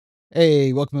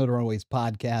Hey, welcome to the Runaways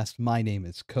podcast. My name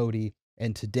is Cody,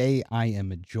 and today I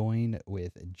am joined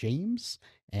with James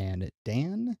and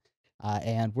Dan,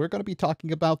 and we're going to be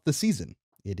talking about the season.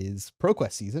 It is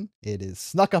ProQuest season. It is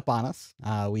snuck up on us.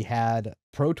 We had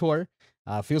Pro Tour.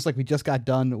 Feels like we just got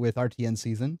done with RTN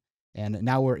season, and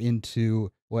now we're into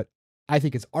what I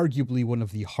think is arguably one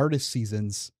of the hardest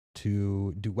seasons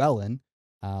to do well in,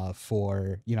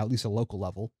 for at least a local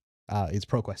level, is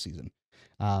ProQuest season.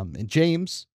 And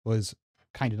James was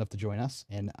kind enough to join us.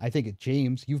 And I think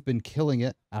James, you've been killing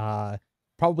it,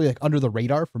 probably like under the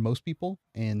radar for most people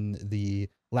in the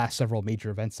last several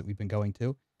major events that we've been going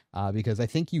to, because I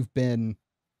think you've been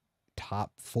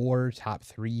top 4, top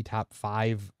 3, top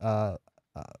 5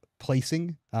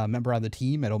 placing member on the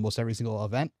team at almost every single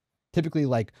event. Typically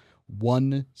like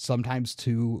 1, sometimes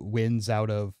 2 wins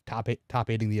out of top 8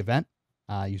 in the event.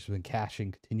 You've been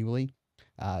cashing continually.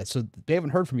 So they haven't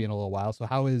heard from you in a little while. So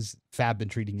how has Fab been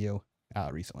treating you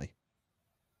recently?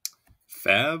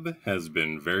 Fab has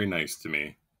been very nice to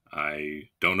me. I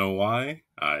don't know why.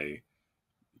 I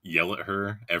yell at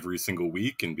her every single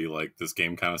week and be like, this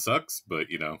game kind of sucks, but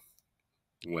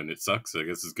when it sucks, I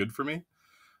guess it's good for me.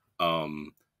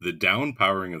 The down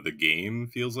powering of the game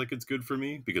feels like it's good for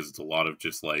me because it's a lot of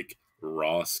just like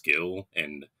raw skill,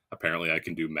 and apparently I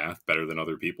can do math better than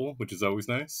other people, which is always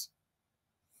nice.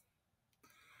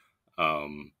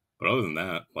 But other than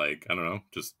that, like, I don't know,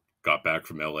 just got back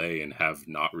from LA and have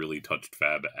not really touched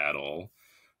Fab at all.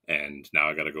 And now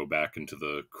I got to go back into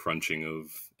the crunching of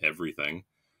everything.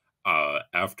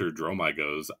 After Dromai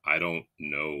goes, I don't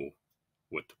know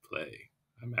what to play.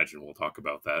 I imagine we'll talk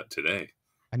about that today.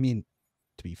 I mean,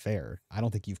 to be fair, I don't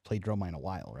think you've played Dromai in a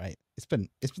while, right? It's been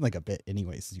like a bit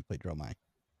anyway since you played Dromai.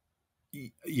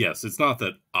 Yes, it's not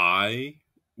that I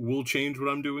will change what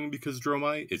I'm doing because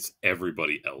Dromai, it's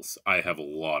everybody else. I have a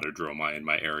lot of Dromai in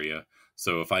my area.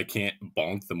 So if I can't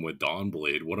bonk them with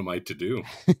Dawnblade, what am I to do?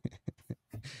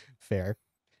 Fair.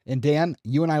 And Dan,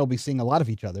 you and I will be seeing a lot of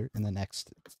each other in the next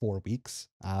 4 weeks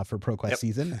for ProQuest Yep.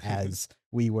 season, as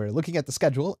we were looking at the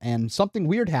schedule and something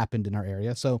weird happened in our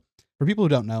area. So for people who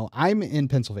don't know, I'm in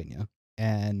Pennsylvania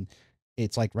and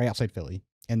it's like right outside Philly.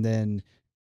 And then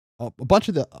a bunch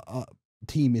of the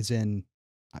team is in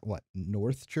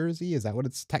North Jersey? Is that what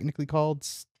it's technically called?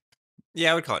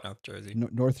 Yeah, I would call it North Jersey.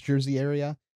 North Jersey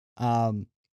area.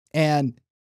 And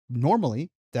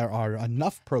normally there are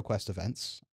enough ProQuest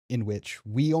events in which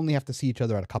we only have to see each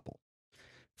other at a couple.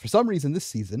 For some reason this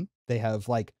season, they have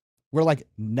we're like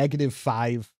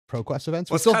 -5 ProQuest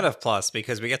events. Well, it's kind of plus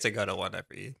because we get to go to one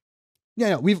every.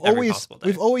 Yeah, no, we've every possible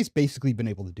day. always basically been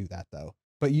able to do that though.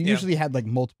 But you usually had like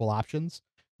multiple options.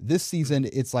 This season,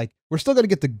 it's like we're still going to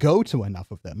get to go to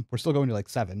enough of them. We're still going to like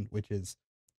 7, which is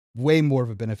way more of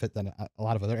a benefit than a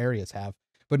lot of other areas have.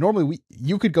 But normally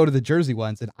you could go to the Jersey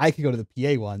ones and I could go to the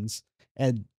PA ones,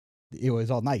 and it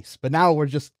was all nice. But now we're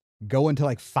just going to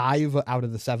like 5 out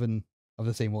of the 7 of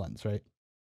the same ones, right?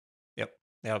 Yep,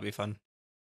 that'll be fun.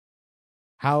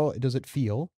 How does it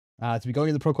feel to be going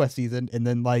in the ProQuest season and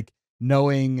then like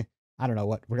knowing, I don't know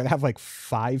what, we're gonna have like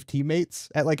 5 teammates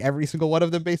at like every single one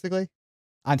of them basically,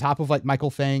 on top of like Michael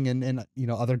Fang and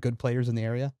other good players in the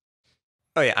area?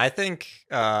 Oh yeah, I think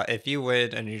if you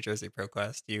win a New Jersey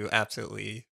ProQuest, you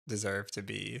absolutely deserve to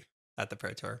be at the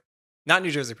Pro Tour. Not New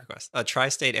Jersey ProQuest, a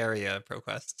tri-state area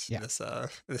ProQuest Yeah.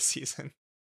 this season.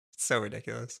 It's so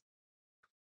ridiculous.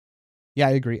 Yeah,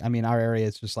 I agree. I mean, our area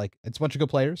is just like, it's a bunch of good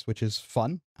players, which is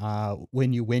fun.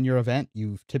 When you win your event,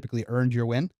 you've typically earned your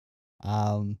win.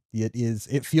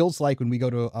 It feels like when we go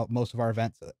to most of our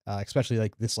events, especially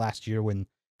like this last year when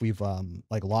we've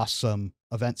like lost some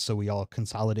events, so we all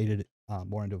consolidated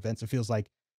more into events. It feels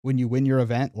like when you win your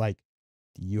event, like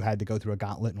you had to go through a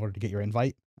gauntlet in order to get your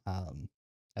invite,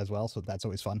 as well. So that's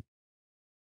always fun.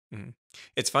 Mhm.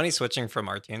 It's funny switching from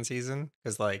RTN season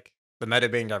because like the meta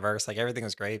being diverse, like everything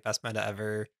was great, best meta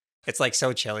ever. It's like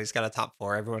so chill. He's got a top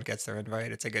 4. Everyone gets their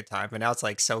invite. It's a good time. But now it's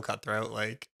like so cutthroat.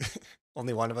 Like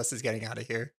only one of us is getting out of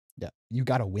here. Yeah, you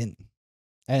got to win.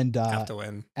 And Have to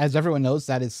win. as everyone knows,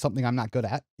 that is something I'm not good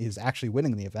at, is actually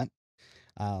winning the event.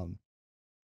 Um,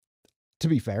 to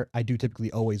be fair, I do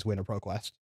typically always win a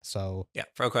ProQuest. So Yeah,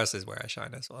 ProQuest is where I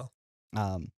shine as well.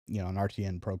 an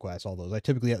RTN, ProQuest, all those, I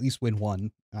typically at least win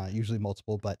one, usually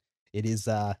multiple, but it is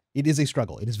a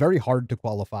struggle. It is very hard to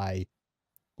qualify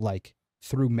like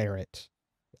through merit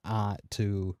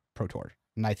to Pro Tour.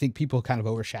 And I think people kind of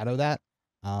overshadow that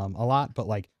a lot, but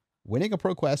like winning a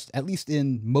ProQuest, at least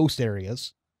in most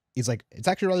areas, is like, it's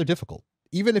actually rather difficult.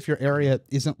 Even if your area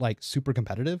isn't like super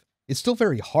competitive, it's still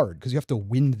very hard because you have to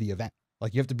win the event.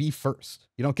 Like you have to be first.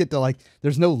 You don't get to like,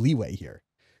 there's no leeway here.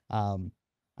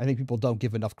 I think people don't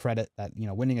give enough credit that,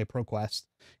 winning a pro quest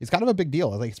is kind of a big deal.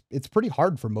 Like it's pretty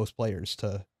hard for most players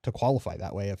to qualify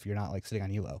that way if you're not like sitting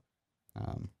on elo.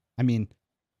 I mean,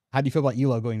 how do you feel about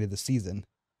elo going into the season?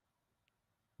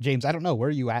 James, I don't know, where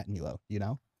are you at in elo,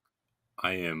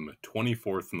 I am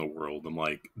 24th in the world. I'm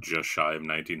like just shy of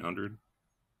 1900.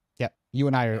 Yeah, you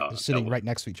and I are sitting LA. right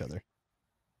next to each other.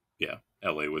 Yeah,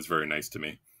 LA was very nice to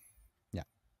me. Yeah,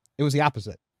 it was the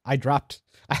opposite. I dropped,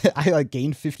 I like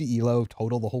gained 50 elo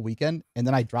total the whole weekend, and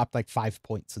then I dropped like 5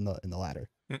 points in the ladder.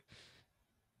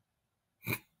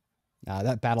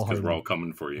 That battle Because hard we're all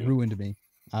coming for you. ruined me.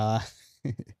 Oh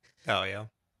yeah.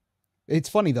 It's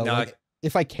funny though. No, like,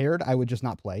 if I cared, I would just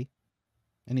not play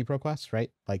any pro quests, right?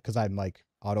 Like, because I'm like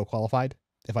auto qualified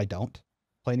if I don't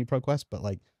play any pro quests. But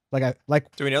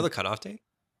do we know the cutoff date?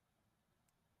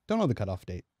 Don't know the cutoff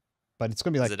date, but it's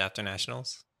gonna be Is like it after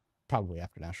nationals? probably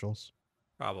after nationals.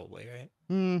 Probably, right?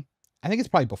 I think it's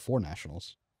probably before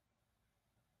nationals.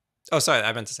 Oh, sorry,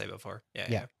 I meant to say before.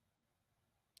 Yeah.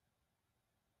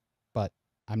 But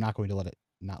I'm not going to let it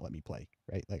not let me play,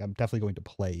 right? Like, I'm definitely going to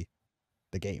play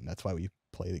the game. That's why we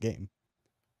play the game.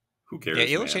 Who cares? Yeah,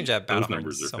 elo man? change at Those battle hard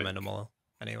numbers is are so fake. minimal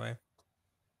anyway.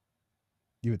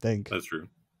 You would think. That's true.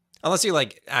 Unless you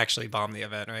like actually bomb the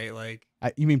event, right? Like,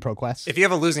 You mean pro quests? if you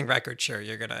have a losing record, sure,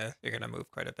 you're gonna move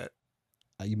quite a bit.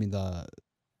 You mean the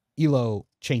elo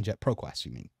change at pro quests?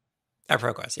 You mean? At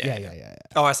pro quest, yeah.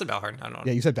 Oh, I said battle hard. I don't know.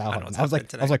 Yeah, you said battle I don't hard. know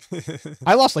I was like,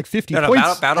 I lost like 50 no,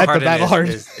 points battle at hard the battle hard.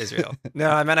 is real. No,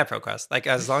 I meant at pro quest. Like,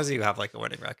 as long as you have like a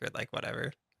winning record, like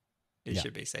whatever, you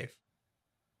should be safe.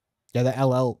 Yeah, the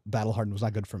LL battle hard was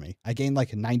not good for me. I gained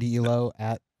like 90 elo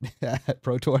at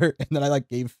Pro Tour, and then I like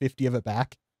gave 50 of it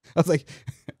back. I was like,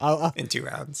 in 2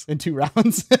 rounds. In 2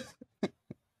 rounds.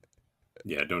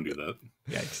 Yeah, don't do that.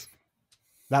 Yikes.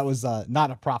 That was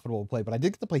not a profitable play, but I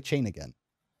did get to play Chain again,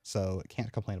 so I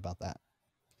can't complain about that.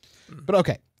 But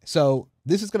okay, so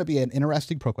this is going to be an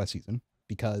interesting ProQuest season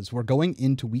because we're going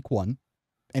into week 1,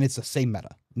 and it's the same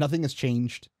meta. Nothing has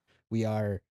changed. We've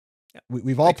all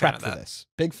prepped for this.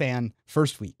 Big fan.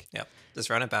 First week. Yep. Just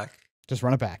run it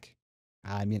back.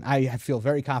 I mean, I feel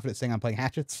very confident saying I'm playing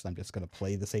hatchets. I'm just going to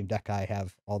play the same deck I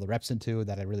have all the reps into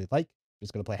that I really like.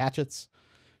 Just going to play hatchets.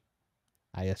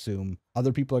 I assume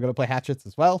other people are going to play hatchets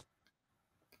as well.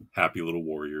 Happy little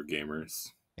warrior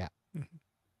gamers. Yeah.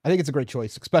 I think it's a great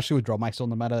choice, especially with Dromai still in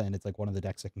the meta, and it's like one of the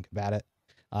decks that can combat it.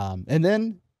 And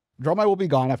then Dromai will be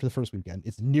gone after the first weekend.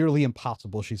 It's nearly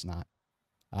impossible she's not.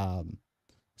 And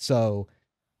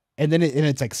then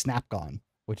it's like Snap gone,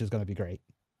 which is going to be great.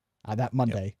 That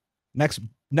Monday. Yep.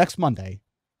 Next Monday,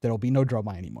 there'll be no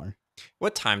Dromai anymore.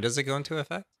 What time does it go into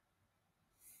effect?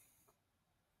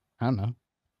 I don't know.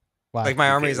 Wow. Like, my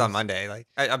army is on Monday. Like,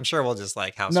 I'm sure we'll just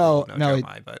like house no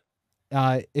Dromai,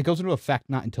 but it goes into effect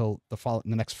not until the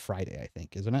next Friday, I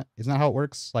think, isn't it? Isn't that how it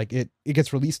works? Like it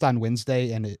gets released on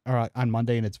Wednesday or on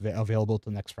Monday, and it's available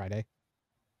till next Friday.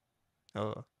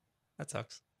 Oh, that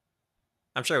sucks.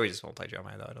 I'm sure we just won't play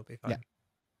Dromai though. It'll be fine.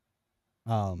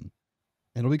 Yeah.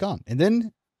 It'll be gone, and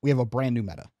then we have a brand new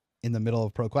meta in the middle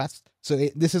of ProQuest. So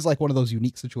this is like one of those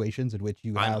unique situations in which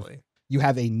you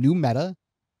have a new meta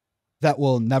that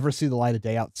will never see the light of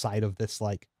day outside of this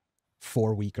like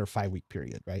 4-week or 5-week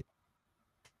period, right?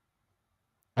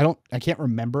 I can't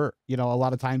remember, a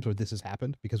lot of times where this has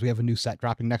happened because we have a new set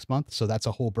dropping next month. So that's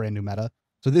a whole brand new meta.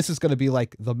 So this is going to be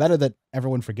like the meta that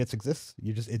everyone forgets exists.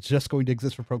 It's just going to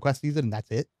exist for ProQuest season, and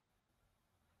that's it.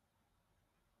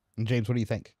 And James, what do you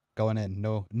think? Going in,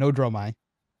 no Dromai.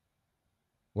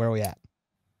 Where are we at?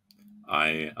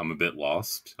 I'm a bit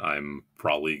lost. I'm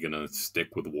probably gonna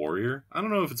stick with Warrior. I don't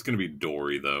know if it's gonna be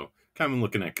Dory though. Kind of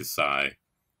looking at Kasai.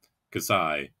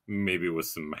 Maybe with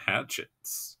some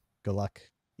hatchets. Good luck.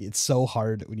 It's so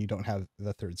hard when you don't have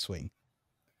the third swing.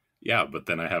 Yeah, but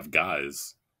then I have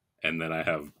guys, and then I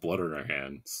have blood on our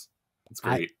hands. It's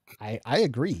great. I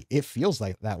agree. It feels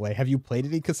like that way. Have you played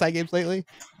any Kasai games lately?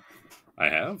 I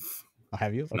have. Oh,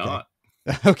 have you? Okay. Not.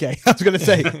 Okay, I was gonna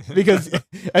say, because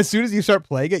as soon as you start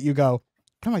playing it, you go,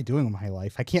 "What am I doing with my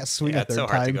life? I can't swing a third so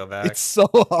time. hard to go back. It's so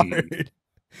hard."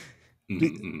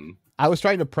 Mm-hmm. I was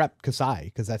trying to prep Kasai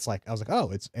because that's like I was like,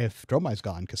 "Oh, if Dromai's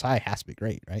gone, Kasai has to be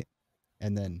great, right?"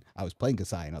 And then I was playing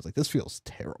Kasai, and I was like, "This feels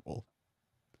terrible."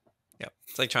 Yeah,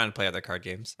 it's like trying to play other card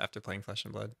games after playing Flesh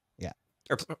and Blood. Yeah,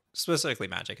 or specifically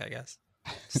Magic, I guess.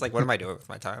 It's like, what am I doing with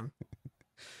my time?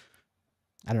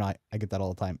 I don't know. I get that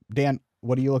all the time. Dan,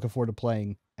 what are you looking forward to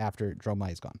playing after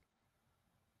Dromai is gone?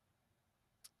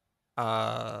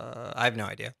 I have no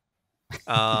idea.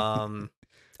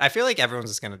 I feel like everyone's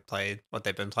just gonna play what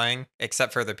they've been playing,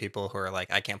 except for the people who are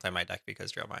like, I can't play my deck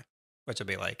because Dromai, which will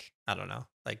be like, I don't know,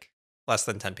 like less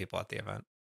than 10 people at the event.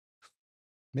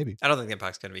 Maybe. I don't think the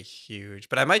impact's gonna be huge,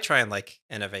 but I might try and like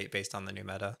innovate based on the new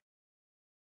meta.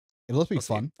 It'll just be We'll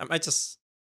see. fun. I might just.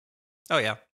 Oh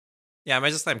yeah, yeah. I might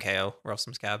just slam KO, roll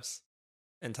some scabs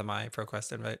into my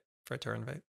ProQuest invite for a tour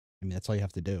invite. I mean, that's all you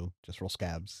have to do. Just roll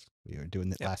scabs. We were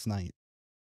doing it Yep. last night.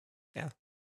 Yeah,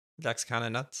 deck's kind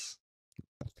of nuts.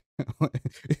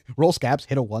 Roll scabs,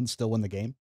 hit a 1, still win the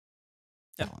game.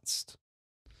 Yep. Balanced.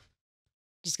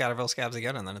 Just gotta roll scabs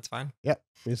again, and then it's fine. Yep.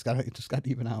 We just got to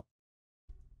even out.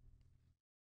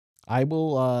 I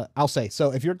will. I'll say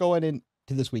so. If you're going into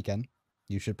this weekend,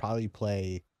 you should probably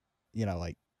play,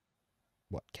 like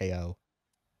what KO,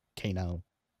 Kano,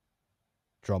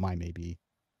 Dromai maybe,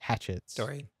 Hatchets,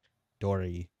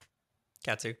 Dory,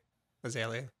 Katsu,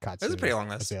 Azalea. Katsu, This is a pretty long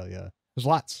list. Azalea. There's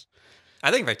lots.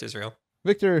 I think Victor's real.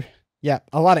 Victor, yeah,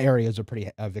 a lot of areas are pretty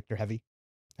Victor heavy.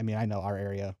 I mean, I know our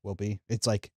area will be. It's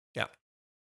like, yeah,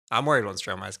 I'm worried once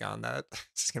Dromai's gone that it's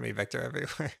just gonna be Victor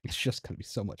everywhere. It's just gonna be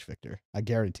so much Victor. I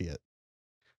guarantee it.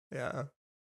 Yeah,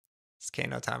 it's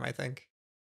Kano time, I think.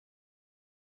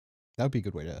 That would be a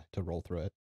good way to roll through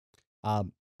it.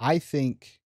 I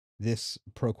think this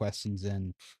ProQuest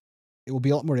season, it will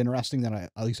be a lot more interesting than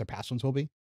at least our past ones will be.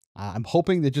 I'm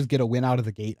hoping to just get a win out of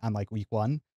the gate on like week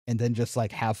 1, and then just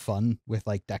like have fun with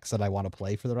like decks that I want to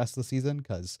play for the rest of the season,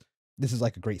 because this is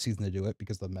like a great season to do it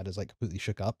because the meta is like completely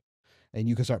shook up, and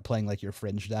you can start playing like your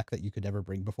fringe deck that you could never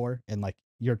bring before, and like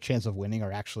your chance of winning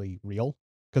are actually real.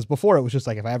 Because before it was just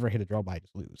like if I ever hit a draw, I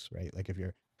just lose, right? Like if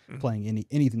you're playing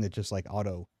anything that just like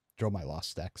auto Dromai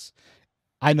lost decks.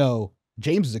 I know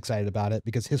James is excited about it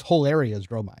because his whole area is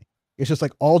Dromai. It's just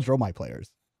like all Dromai players.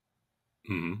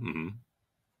 Mm-hmm.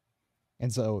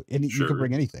 And so you can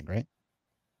bring anything, right?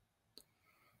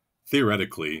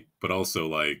 Theoretically, but also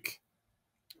like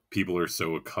people are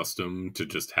so accustomed to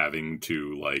just having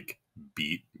to like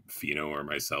beat Fino or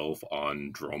myself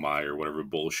on Dromai or whatever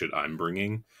bullshit I'm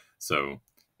bringing. So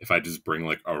if I just bring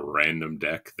like a random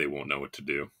deck, they won't know what to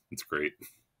do. It's great.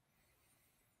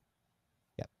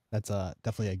 Yeah, that's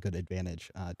definitely a good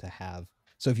advantage to have.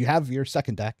 So if you have your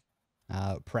second deck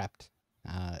prepped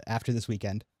after this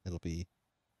weekend, that'd be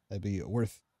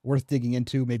worth digging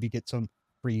into. Maybe get some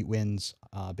free wins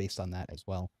based on that as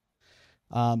well.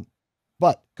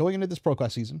 But going into this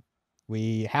ProQuest season,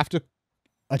 we have to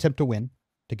attempt to win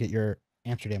to get your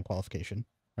Amsterdam qualification,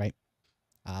 right?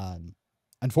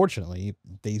 Unfortunately,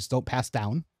 these don't pass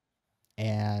down,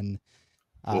 and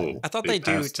Well, I thought they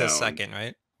do to second,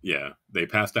 right? Yeah, they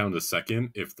pass down to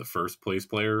second if the first place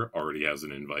player already has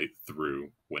an invite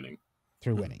through winning.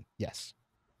 Through winning, yes.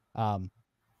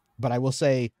 But I will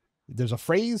say there's a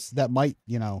phrase that might,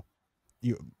 you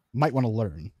might want to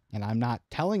learn, and I'm not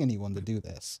telling anyone to do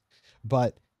this,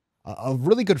 but a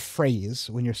really good phrase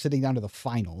when you're sitting down to the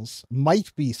finals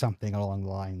might be something along the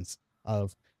lines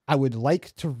of, I would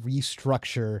like to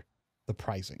restructure the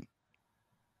pricing.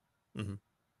 Mm-hmm.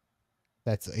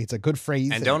 It's a good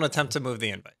phrase. And don't attempt to move the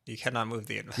invite. You cannot move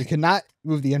the invite. You cannot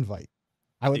move the invite.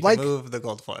 I would like move the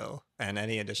gold foil and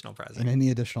any additional pricing.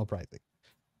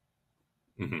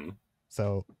 Mm-hmm.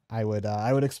 So I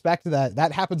would expect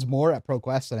that happens more at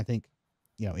ProQuest than I think,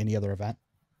 any other event,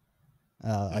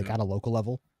 like on a local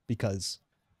level, because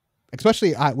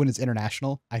especially when it's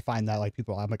international, I find that like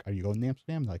people, I'm like, are you going to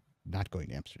Amsterdam? They're like, not going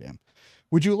to Amsterdam.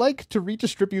 Would you like to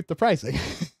redistribute the pricing?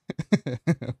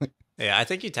 Yeah, I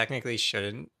think you technically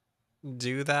shouldn't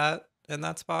do that in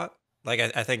that spot. Like,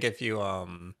 I think if you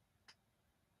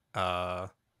try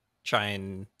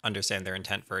and understand their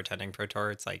intent for attending Pro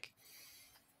Tour, it's like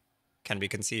can be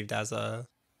conceived as a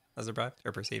bribe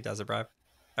or perceived as a bribe.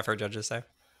 I've heard judges say.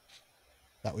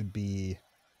 That would be,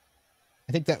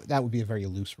 I think that would be a very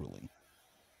loose ruling,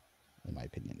 in my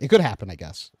opinion. It could happen, I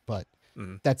guess, but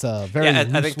that's a very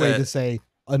loose way to say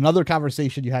another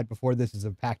conversation you had before this is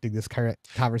impacting this current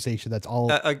conversation. That's all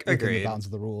within the bounds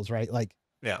of the rules, right? Like,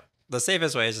 yeah, the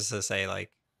safest way is just to say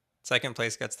like second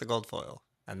place gets the gold foil,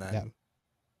 and then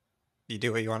you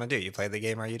do what you want to do. You play the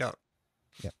game or you don't.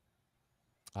 Yeah.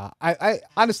 I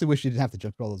honestly wish you didn't have to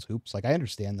jump through all those hoops. Like, I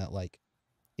understand that, like,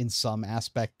 in some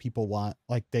aspect, people want,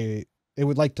 like, they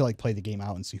would like to, like, play the game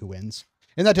out and see who wins.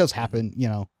 And that does happen,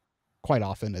 quite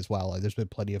often as well. Like, there's been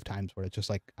plenty of times where it's just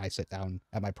like, I sit down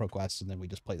at my ProQuest and then we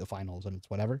just play the finals and it's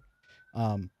whatever.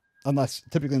 Unless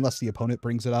the opponent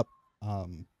brings it up.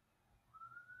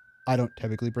 I don't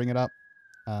typically bring it up.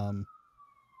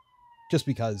 Just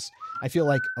because I feel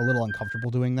like a little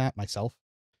uncomfortable doing that myself.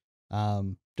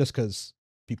 Just because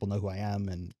people know who I am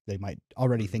and they might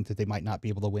already think that they might not be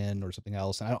able to win or something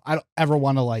else. And I don't ever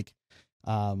want to like,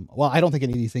 I don't think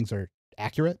any of these things are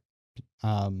accurate.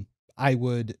 I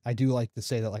do like to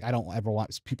say that, like, I don't ever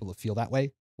want people to feel that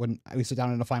way when we sit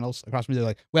down in the finals across from me, they're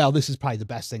like, well, this is probably the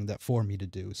best thing that for me to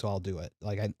do, so I'll do it.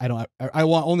 Like I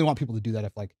only want people to do that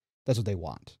if like that's what they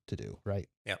want to do, right?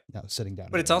 Yeah. Sitting down.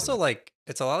 But it's also like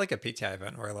it's a lot like a PTI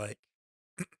event where like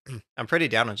I'm pretty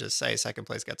down to just say second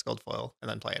place gets gold foil and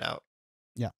then play it out.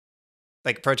 Yeah.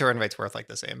 Like Pro Tour invites worth like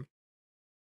the same.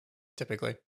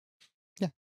 Typically. Yeah,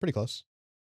 pretty close.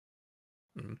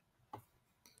 Mm.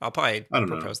 I'll probably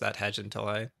propose that hedge until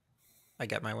I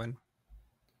get my win.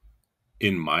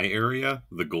 In my area,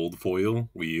 the gold foil,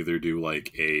 we either do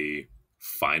like a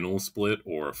final split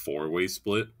or a 4-way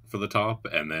split for the top,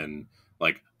 and then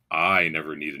like I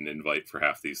never need an invite for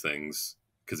half these things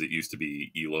because it used to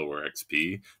be ELO or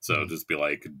XP, so just be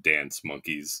like dance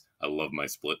monkeys. I love my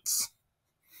splits.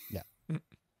 Yeah,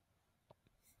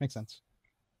 makes sense.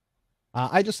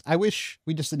 I wish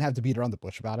we just didn't have to beat around the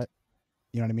bush about it.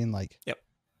 You know what I mean? Like, yep.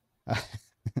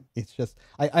 It's just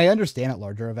I understand at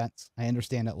larger events. I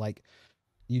understand that like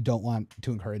you don't want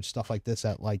to encourage stuff like this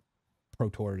at like pro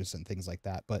tours and things like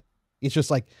that, but it's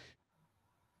just like,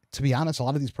 to be honest, a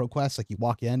lot of these pro quests, like you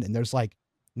walk in and there's like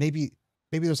maybe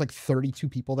there's like 32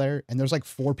 people there, and there's like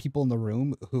 4 people in the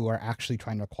room who are actually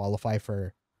trying to qualify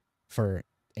for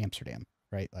Amsterdam,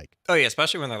 right? Like, oh yeah,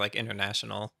 especially when they're like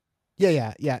international.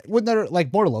 Yeah. When they're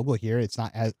like more local here, it's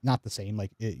not the same.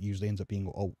 Like it usually ends up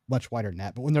being a much wider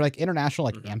net. But when they're like international,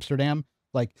 like Amsterdam,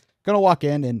 like gonna walk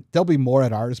in and there'll be more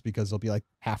at ours because there'll be like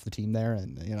half the team there,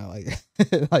 and you know, like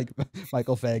like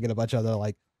Michael Fagg and a bunch of other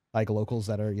like locals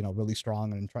that are, you know, really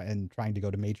strong and trying to go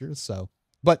to majors. So,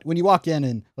 but when you walk in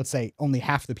and let's say only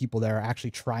half the people there are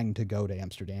actually trying to go to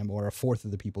Amsterdam, or a fourth of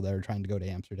the people there are trying to go to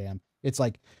Amsterdam, it's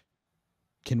like,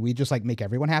 can we just like make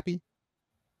everyone happy?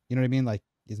 You know what I mean? Like,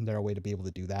 isn't there a way to be able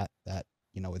to do that,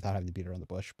 you know, without having to beat around the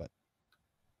bush? But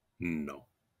no.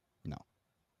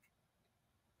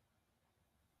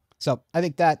 So I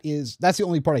think that's the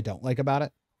only part I don't like about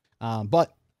it.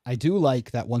 But I do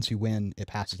like that once you win, it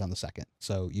passes on the second.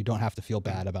 So you don't have to feel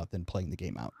bad about then playing the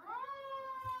game out.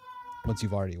 Once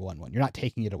you've already won one, you're not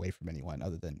taking it away from anyone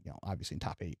other than, you know, obviously in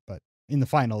top 8, but in the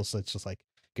finals, it's just like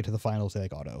get to the finals, they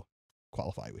like auto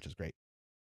qualify, which is great.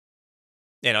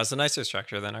 Yeah, no, it's a nicer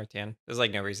structure than RTN. There's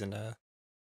like no reason to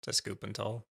scoop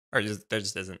until, or there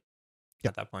just isn't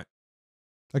at that point.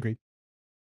 Agreed.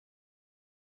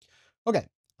 Okay,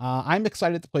 I'm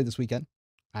excited to play this weekend.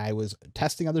 I was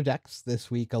testing other decks this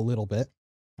week a little bit,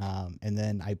 and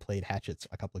then I played Hatchets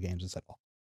a couple of games and said, "Oh,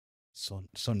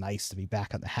 so nice to be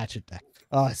back on the Hatchet deck.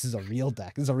 Oh, this is a real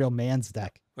deck. This is a real man's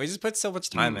deck." We just put so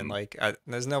much time in. Like,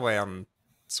 there's no way I'm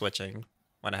switching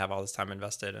when I have all this time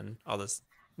invested and all this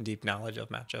deep knowledge of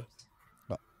matchups.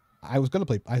 Well, I was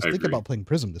thinking about playing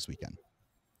Prism this weekend.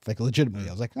 Like legitimately,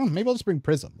 I was like, oh, maybe I'll just bring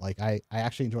Prism. Like I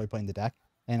actually enjoy playing the deck,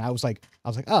 and I was like,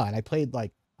 oh, and I played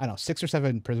like, I don't know, 6 or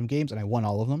 7 Prism games, and I won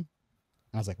all of them.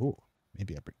 And I was like, ooh,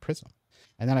 maybe I bring Prism.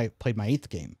 And then I played my 8th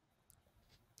game.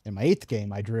 In my 8th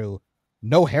game, I drew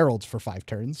no heralds for 5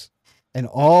 turns, and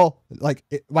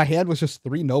my hand was just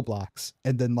 3 no blocks,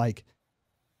 and then like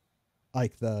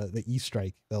the E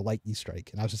strike, the light E strike,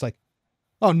 and I was just like,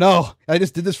 oh no, I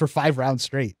just did this for 5 rounds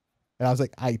straight, and I was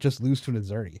like, I just lose to an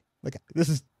Azuri. Like this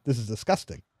is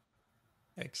disgusting.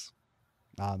 Thanks.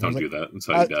 Don't do that. That's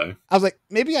how you die. I was like,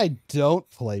 maybe I don't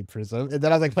play Prism, and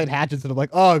then I was like playing Hatchets, and I'm like,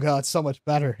 oh god, it's so much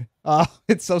better.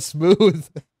 It's so smooth.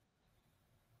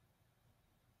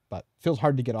 But feels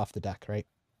hard to get off the deck, right?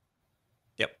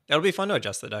 Yep, it'll be fun to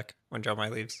adjust the deck when Joe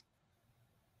leaves.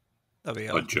 That'll be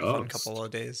a fun couple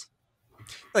of days.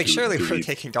 Like, surely we're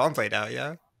taking Dawnblade out,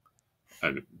 yeah?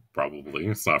 Probably.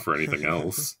 It's not for anything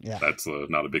else. Yeah. That's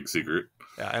not a big secret.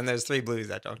 Yeah, and there's 3 blues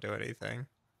that don't do anything.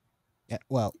 Yeah,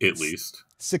 well, at least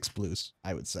 6 blues,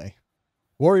 I would say.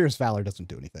 Warrior's Valor doesn't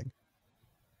do anything.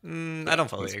 I don't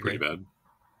fully agree. Pretty bad.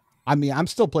 I mean, I'm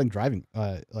still playing driving,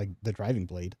 like the driving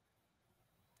blade,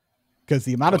 because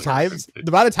the amount of times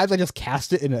I just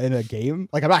cast it in a game,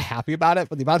 like I'm not happy about it,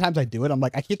 but the amount of times I do it, I'm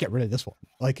like, I can't get rid of this one.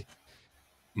 Like,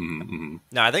 no,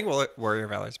 I think Warrior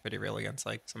Valor is pretty real against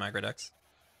like some aggro decks,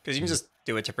 because you can just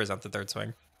do it to present the 3rd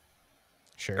swing.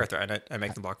 Sure. Or threaten it and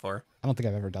make them block 4. I don't think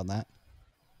I've ever done that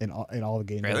in all the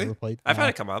games I've ever played. I've had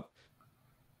it come up.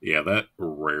 Yeah, that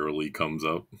rarely comes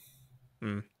up.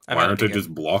 Why aren't I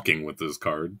just blocking with this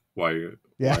card? Why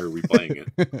are we playing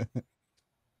it?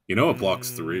 You know it blocks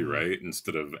 3, right?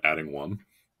 Instead of adding 1.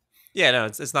 Yeah, no,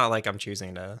 it's not like I'm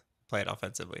choosing to play it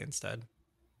offensively instead.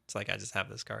 It's like I just have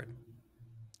this card.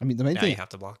 I mean, the main thing you have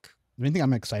to block. The main thing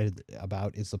I'm excited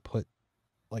about is to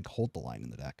hold the line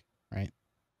in the deck, right?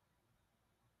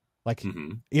 Like,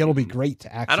 it'll be great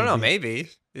to actually... I don't know, maybe.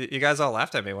 You guys all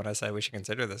laughed at me when I said we should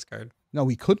consider this card. No,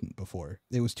 we couldn't before.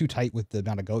 It was too tight with the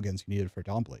amount of Gogans you needed for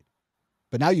Dawnblade.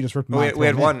 But now you just rip them Well, out.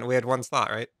 we had one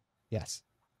slot, right? Yes.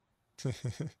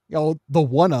 The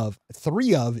one of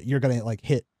 3 of you're gonna like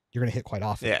hit. You're gonna hit quite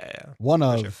often. Yeah. One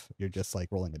of sure. you're just like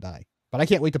rolling a die. But I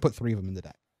can't wait to put 3 of them in the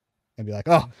deck and be like,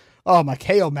 oh, my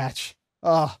KO match.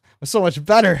 Oh, it's so much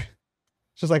better.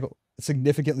 It's just like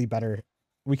significantly better.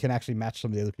 We can actually match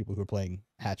some of the other people who are playing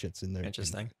hatchets in their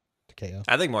Interesting. to KO.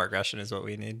 I think more aggression is what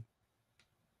we need.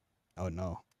 Oh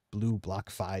no. Blue block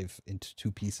 5 into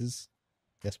 2 pieces.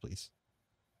 Yes, please.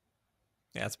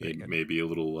 Yeah, that's pretty good. Maybe a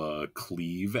little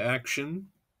cleave action.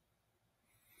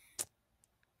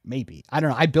 Maybe. I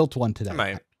don't know. I built one today. I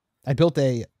might. I built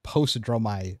a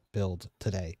post-Dromai build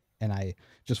today, and I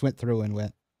just went through and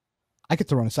went, I could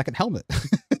throw in a second helmet.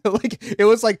 Like, it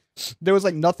was like, there was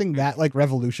like nothing that like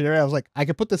revolutionary. I was like, I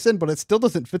could put this in, but it still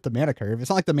doesn't fit the mana curve. It's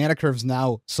not like the mana curves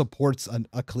now supports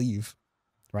a cleave,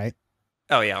 right?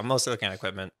 Oh yeah, I'm mostly looking at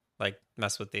equipment. Like,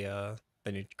 mess with the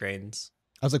new grains.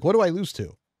 I was like, what do I lose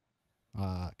to?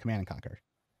 Command and Conquer.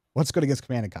 What's good against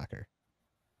Command and Conquer?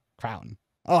 Crown.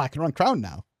 Oh, I can run Crown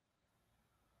now.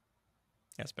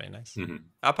 That's pretty nice. Mm-hmm.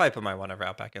 I'll probably put my one of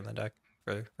Outback in the deck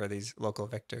for these local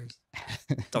victors.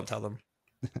 Don't tell them.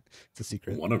 It's a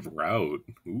secret. One of Route.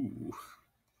 Ooh.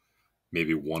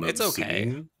 Maybe one of It's okay.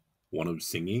 Singing. One of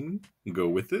Singing. Go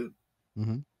with it.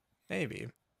 Mm-hmm. Maybe.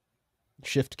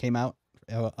 Shift came out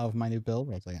of my new build.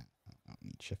 I was like, I don't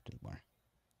need Shift anymore.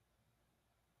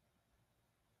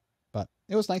 But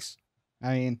it was nice.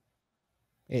 I mean,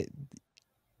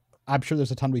 I'm sure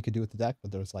there's a ton we could do with the deck,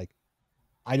 but there was like,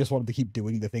 I just wanted to keep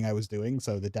doing the thing I was doing,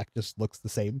 so the deck just looks the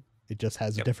same. It just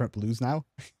has different blues now.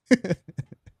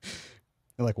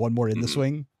 And like one more in the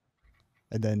swing,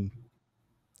 and then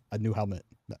a new helmet.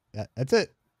 That's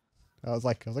it. I was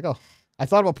like, oh, I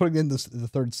thought about putting in the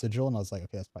 3rd sigil, and I was like,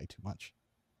 okay, that's probably too much.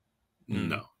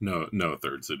 No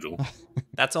 3rd sigil.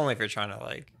 That's only if you're trying to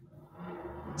like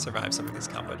survive some of these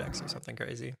combo decks or something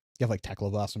crazy. You have like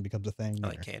Tecloblossom becomes a thing. Or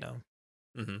like Kano.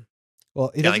 Mm-hmm.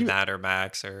 Well, it like Matt or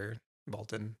Max or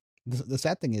Bolton. The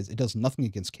sad thing is, it does nothing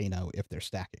against Kano if they're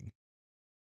stacking.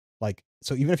 Like,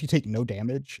 so even if you take no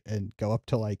damage and go up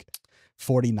to like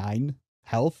 49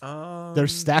 health, their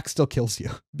stack still kills you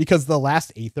because the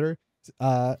last Aether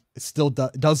still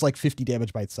does like 50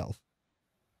 damage by itself.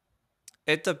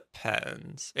 It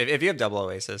depends. If you have double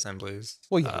Oasis and blues,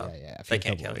 well, yeah. They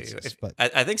can't kill you. But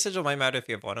I think Sigil might matter if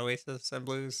you have one Oasis and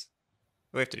blues.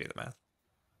 We have to do the math.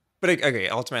 But okay,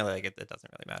 ultimately, like it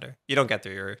doesn't really matter. You don't get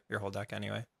through your whole deck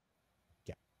anyway.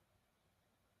 Yeah.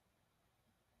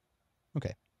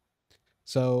 Okay.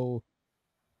 So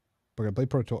we're gonna play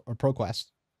Pro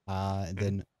Quest, and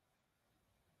then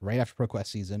right after Pro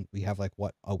Quest season, we have like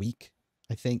a week,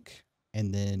 I think,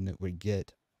 and then we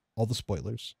get all the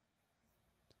spoilers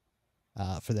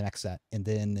for the next set, and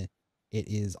then it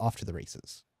is off to the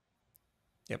races.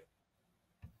 Yep.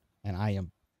 And I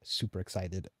am super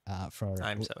excited I'm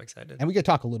so excited. And we could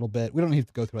talk a little bit. We don't need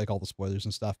to go through like all the spoilers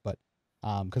and stuff, but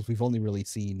because we've only really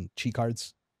seen cheat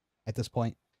cards at this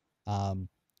point.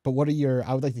 But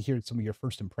I would like to hear some of your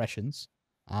first impressions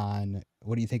on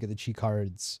what do you think of the cheat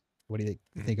cards? What do you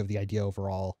think of the idea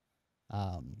overall?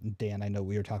 Dan, I know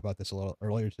we were talking about this a little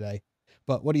earlier today,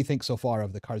 but what do you think so far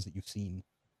of the cards that you've seen?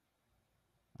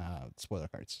 Spoiler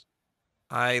cards.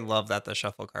 I love that the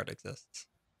shuffle card exists.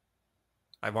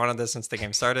 I wanted this since the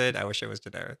game started. I wish it was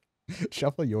generic.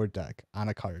 Shuffle your deck on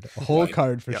a card. A whole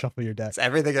card for shuffle your deck. It's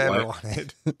everything I ever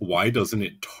wanted. Why doesn't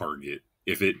it target?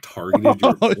 If it targeted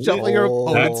your opponent, shuffle your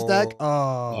opponent's deck.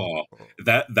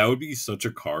 That would be such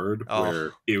a card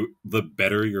where the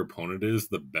better your opponent is,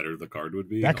 the better the card would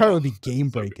be. That card would be game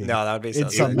breaking. No, that would be so in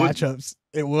some matchups.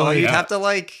 It would. You'd have to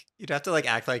like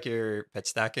act like you're pitch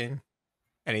stacking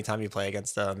anytime you play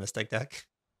against a Mystic deck.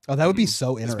 Oh, that would be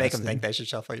so interesting. Just make them think they should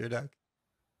shuffle your deck.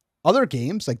 Other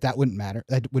games like that wouldn't matter.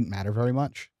 That wouldn't matter very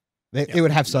much. It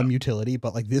would have some utility,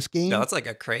 but like this game, no, that's like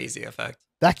a crazy effect.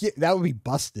 That would be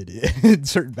busted in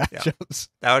certain matchups.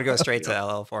 That would go straight to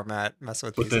LL format. Mess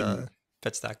with these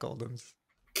pitch stack goldens.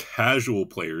 Casual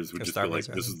players would just be like,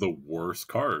 "This is the worst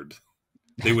card."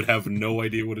 They would have no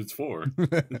idea what it's for.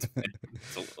 It's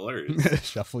hilarious.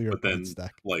 Shuffle your opponent's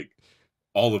deck. Like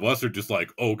all of us are just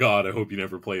like, "Oh God, I hope you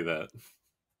never play that."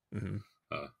 Mm-hmm.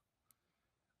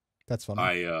 That's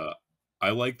funny. I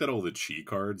like that all the cheat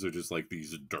cards are just like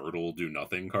these dirtle do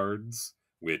nothing cards,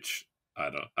 which I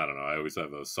don't know. I always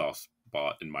have a soft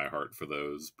spot in my heart for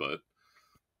those, but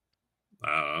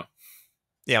I don't know.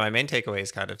 Yeah, my main takeaway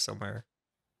is kind of somewhere.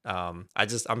 I'm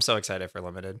so excited for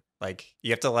limited. Like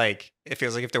you have to it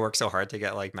feels like you have to work so hard to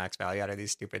get like max value out of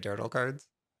these stupid dirtle cards.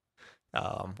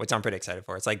 Which I'm pretty excited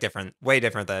for. It's like way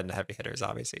different than heavy hitters,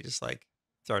 obviously. Just like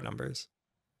throw numbers.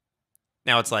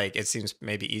 Now it's like it seems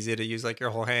maybe easy to use like your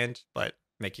whole hand, but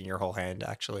making your whole hand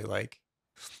actually like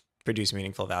produce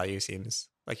meaningful value seems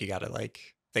like you got to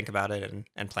like think about it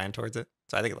and plan towards it.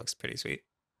 So I think it looks pretty sweet.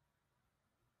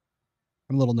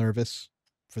 I'm a little nervous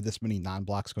for this many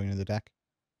non-blocks going into the deck.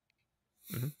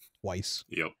 Mm-hmm. Twice.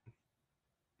 Yep.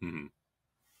 Mm-hmm.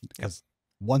 Because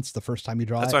once the first time you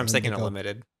draw That's it, why I'm and then thinking a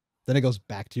limited. then it goes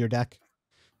back to your deck,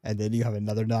 and then you have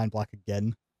another non-block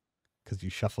again because you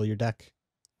shuffle your deck.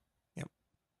 Yep.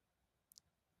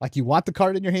 Like you want the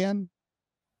card in your hand,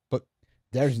 but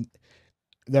there's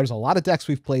a lot of decks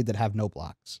we've played that have no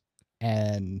blocks,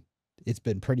 and it's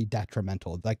been pretty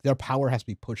detrimental. Like their power has to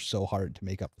be pushed so hard to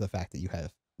make up for the fact that you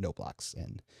have no blocks.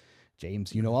 And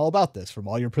James, you know all about this from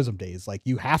all your Prism days. Like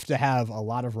you have to have a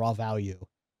lot of raw value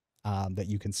that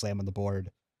you can slam on the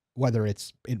board, whether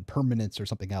it's in permanence or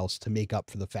something else, to make up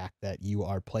for the fact that you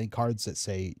are playing cards that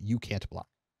say you can't block.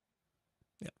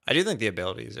 Yeah, I do think the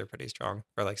abilities are pretty strong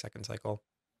for like second cycle.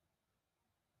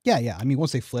 Yeah. I mean,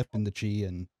 once they flip in the chi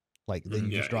and like then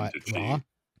you Yeah, just draw it into raw. chi.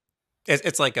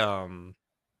 It's like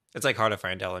hard to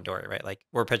find Dory, right? Like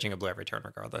we're pitching a blue every turn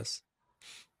regardless.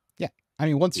 Yeah, I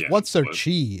mean once they're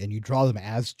chi and you draw them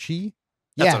as chi,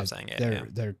 that's what I'm saying. Yeah,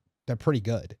 they're pretty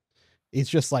good. It's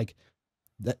just like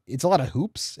it's a lot of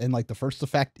hoops, and like the first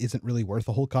effect isn't really worth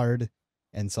a whole card,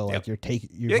 and so like you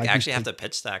like actually have to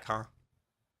pitch stack, huh?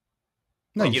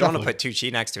 No, like, you don't want to put two chi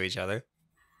next to each other.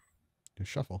 You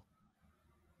shuffle.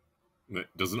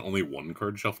 Doesn't only one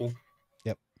card shuffle?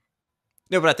 Yep.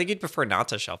 No, but I think you'd prefer not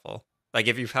to shuffle. Like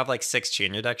if you have like 6 chi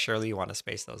in your deck, surely you want to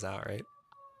space those out, right?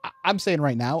 I'm saying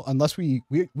right now, unless we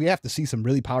have to see some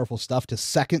really powerful stuff to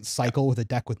second cycle with a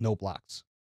deck with no blocks.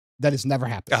 That has never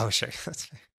happened. Oh, sure. That's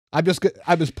fair. I'm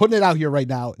just putting it out here right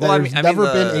now. There's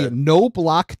never been a no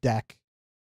block deck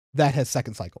that has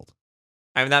second cycled.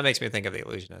 I mean, that makes me think of the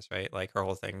Illusionist, right? Like her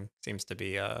whole thing seems to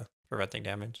be preventing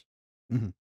damage. Mm-hmm.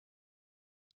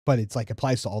 But it's like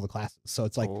applies to all the classes. So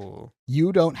it's like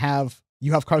you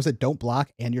have cards that don't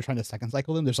block and you're trying to second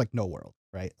cycle them. There's like no world,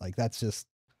 right? Like that's just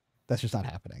not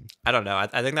happening. I don't know.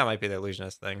 I think that might be the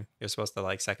Illusionist thing. You're supposed to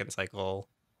like second cycle,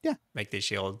 make these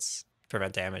shields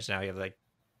prevent damage. Now you have like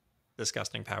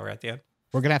disgusting power at the end.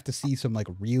 We're gonna have to see some like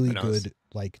really good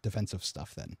like defensive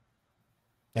stuff then.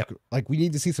 Like we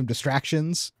need to see some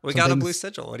distractions. We got a blue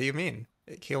sigil. What do you mean?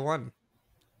 Heal 1.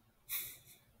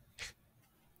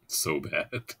 So bad.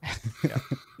 Yeah.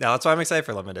 No, that's why I'm excited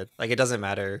for limited. Like it doesn't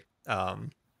matter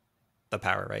the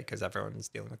power, right? Because everyone's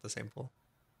dealing with the same pool.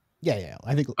 Yeah.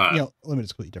 I think limited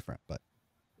is completely different, but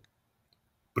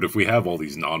if we have all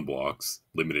these non-blocks,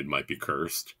 limited might be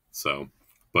cursed.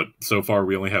 But so far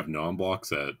we only have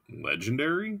non-blocks at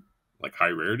legendary, like high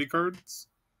rarity cards.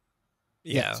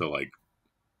 Yeah. So like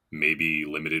maybe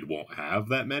limited won't have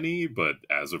that many, but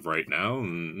as of right now,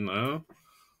 no.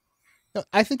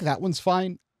 I think that one's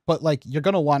fine, but like you're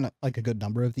gonna want like a good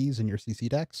number of these in your CC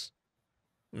decks,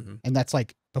 and that's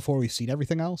like before we've seen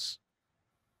everything else.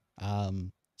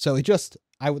 So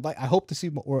I hope to see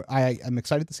more. Or I'm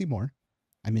excited to see more.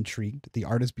 I'm intrigued. The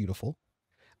art is beautiful.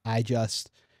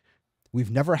 We've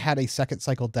never had a second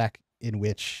cycle deck in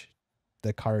which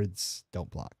the cards don't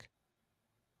block.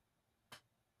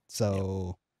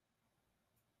 So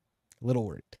a little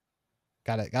worried.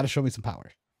 Gotta show me some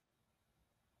power.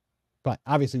 But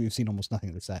obviously we've seen almost nothing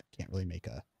of the set. Can't really make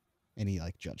any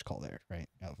like judge call there, right?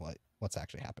 Of what's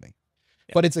actually happening.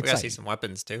 Yeah, but it's exciting. We gotta see some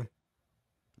weapons too.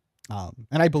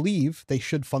 And I believe they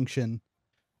should function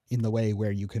in the way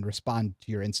where you can respond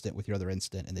to your instant with your other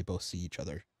instant and they both see each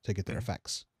other to get their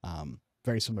effects.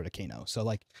 Very similar to Kano. So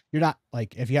like you're not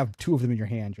like if you have 2 of them in your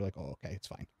hand, you're like, oh, okay, it's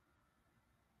fine.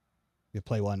 You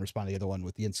play one, respond to the other one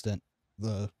with the instant.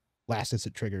 The last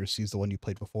instant triggers, sees the one you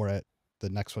played before it. The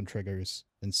next one triggers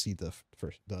and see the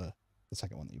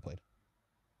second one that you played.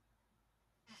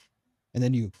 And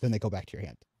then they go back to your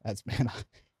hand as mana.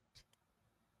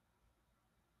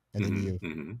 And then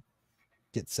you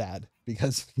get sad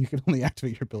because you can only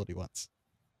activate your ability once.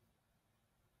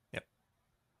 Yep.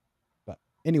 But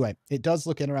anyway, it does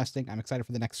look interesting. I'm excited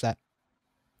for the next set.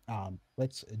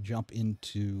 Let's jump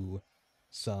into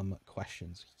some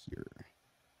questions here.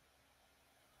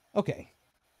 Okay.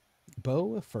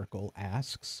 Bo Ferkel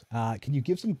asks, can you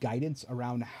give some guidance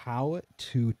around how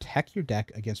to tech your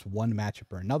deck against one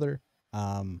matchup or another?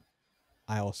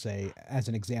 I'll say, as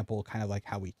an example, kind of like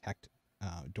how we teched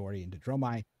Dory into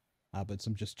Dromai, but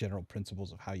some just general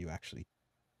principles of how you actually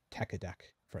tech a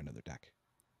deck for another deck.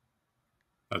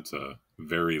 That's a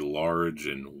very large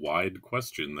and wide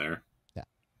question there. Yeah.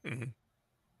 Mm-hmm.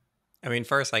 I mean,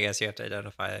 first, I guess you have to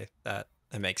identify that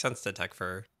it makes sense to tech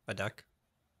for a deck.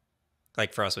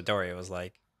 Like for us with Dory, it was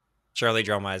like, Surely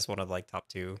Dromai is one of like top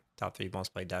 3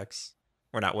 most played decks.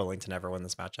 We're not willing to never win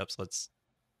this matchup, so let's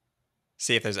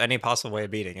see if there's any possible way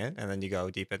of beating it, and then you go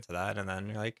deep into that, and then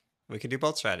you're like, we could do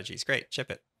both strategies. Great,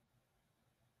 chip it.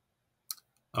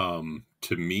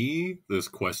 To me, this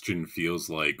question feels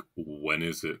like, when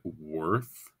is it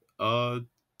worth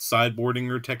sideboarding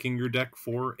or teching your deck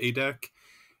for a deck?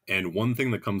 And one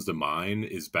thing that comes to mind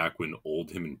is back when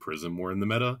Oldhim and Prism were in the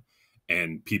meta,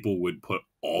 and people would put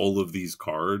all of these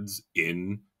cards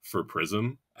in for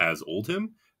Prism as Oldhim,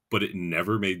 but it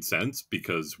never made sense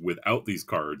because without these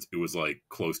cards, it was like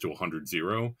close to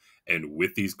 100-0, and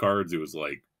with these cards, it was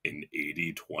like an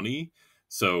 80-20.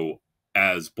 So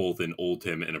as both an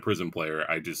Oldhim and a Prism player,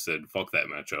 I just said, fuck that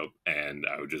matchup, and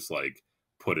I would just like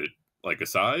put it like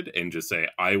aside and just say,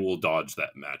 I will dodge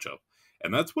that matchup.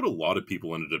 And that's what a lot of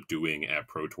people ended up doing at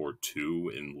Pro Tour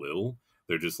 2 in Lille.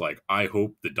 They're just like, I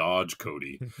hope the dodge,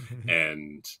 Cody.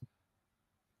 And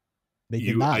they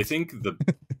did not. I think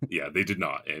yeah, they did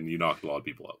not. And you knocked a lot of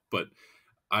people out. But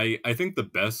I think the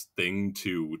best thing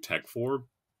to tech for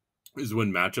is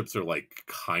when matchups are like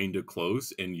kind of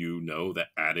close and you know that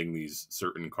adding these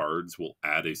certain cards will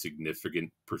add a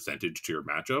significant percentage to your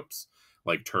matchups,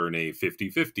 like turn a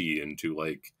 50-50 into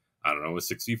like, I don't know, a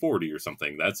 60-40 or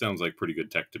something. That sounds like pretty good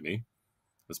tech to me,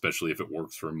 especially if it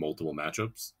works for multiple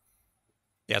matchups.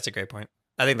 Yeah, that's a great point.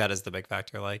 I think that is the big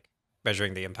factor, like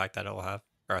measuring the impact that it will have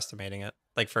or estimating it.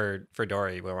 Like for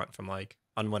Dory, we went from like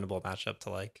unwinnable matchup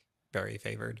to like very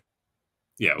favored.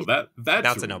 Yeah, well,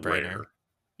 that's a no-brainer. Rare.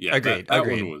 Yeah, agreed. That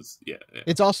agreed. one was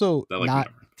It's also that, like,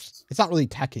 not. It's not really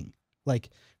teching.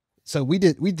 Like, so we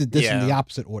did this in the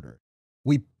opposite order.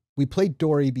 We played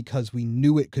Dory because we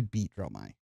knew it could beat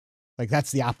Dromai. Like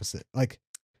that's the opposite. Like,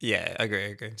 yeah,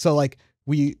 agree. So like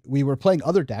we were playing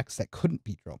other decks that couldn't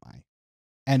beat Dromai,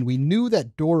 and we knew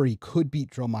that Dory could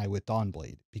beat Dromai with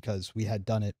Dawnblade because we had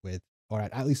done it with, or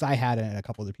at least I had it, and a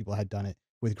couple other people had done it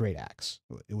with Great Axe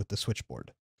with the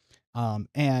switchboard.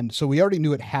 And so we already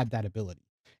knew it had that ability.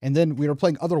 And then we were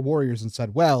playing other warriors and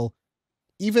said, well,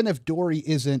 even if Dory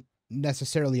isn't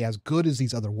necessarily as good as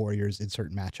these other warriors in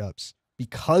certain matchups,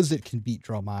 because it can beat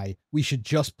Dromai, we should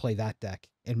just play that deck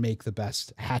and make the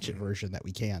best hatchet version that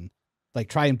we can. Like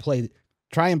try and play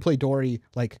Dory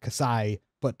like Kasai,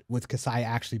 but with Kasai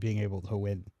actually being able to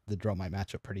win the Dromai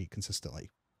matchup pretty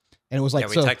consistently. And it was like,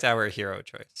 we teched our hero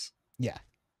choice. Yeah.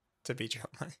 To beat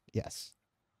Dromai. Yes.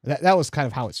 That was kind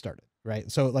of how it started,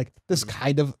 right? So like this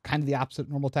kind of the opposite of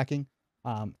normal teching.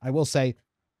 I will say,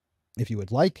 if you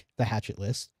would like the hatchet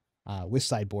list with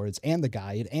sideboards and the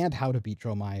guide and how to beat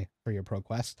Dromai for your pro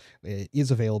quest, it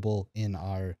is available in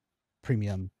our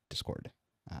premium Discord,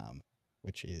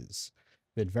 which is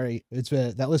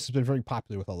that list has been very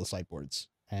popular with all the sideboards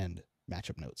and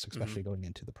matchup notes, especially going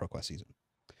into the pro quest season.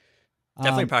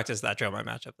 Definitely practice that Dromai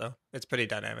matchup though. It's pretty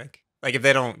dynamic. Like if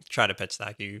they don't try to pitch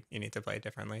stack, you need to play it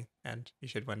differently, and you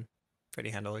should win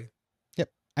pretty handily. Yep.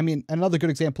 I mean, another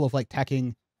good example of like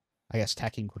teching, I guess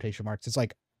teching quotation marks, it's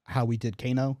like how we did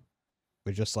Kano.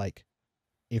 We're just like,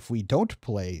 if we don't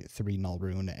play 3 Null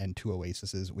Rune and 2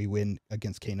 Oasises, we win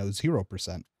against Kano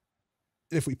 0%.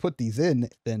 If we put these in,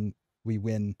 then we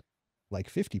win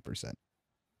like 50%.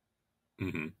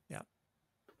 Mm-hmm. Yeah.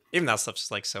 Even that stuff's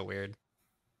just like so weird.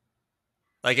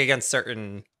 Like against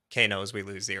certain Kanos, we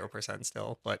lose 0%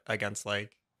 still, but against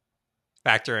like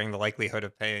factoring the likelihood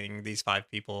of paying these 5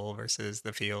 people versus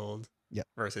the field,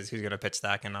 versus who's going to pitch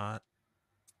stack and not,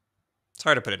 it's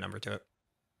hard to put a number to it.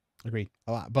 Agreed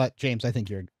a lot. But James, I think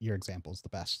your example is the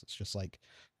best. It's just like,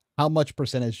 how much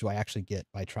percentage do I actually get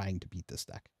by trying to beat this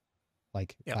deck?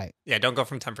 Like, don't go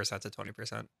from 10% to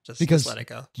 20%. Just let it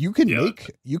go. You can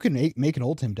make an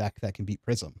Oldhim deck that can beat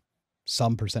Prism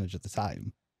some percentage of the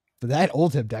time. But that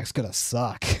Oldhim deck's gonna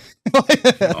suck.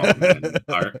 Oh, man.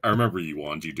 I remember you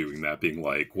doing that, being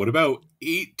like, what about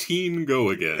 18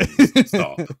 go again?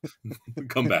 Stop.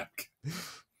 Come back.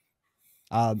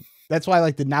 That's why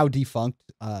like the now defunct,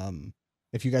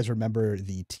 if you guys remember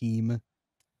the team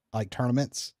like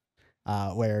tournaments,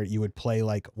 where you would play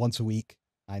like once a week.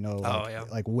 I know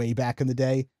like way back in the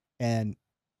day, and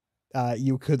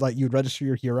you could you'd register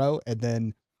your hero, and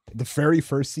then the very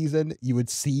first season you would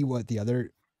see what the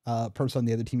other person on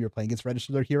the other team you're playing against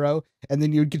register their hero, and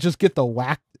then you'd just get the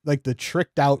whacked, like the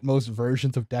tricked out most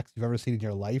versions of decks you've ever seen in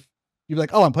your life. You'd be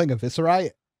like, oh, I'm playing a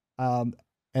Viserai,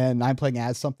 and I'm playing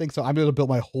as something, so I'm going to build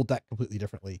my whole deck completely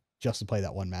differently just to play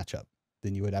that one matchup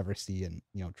than you would ever see in,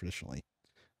 traditionally.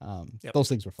 Those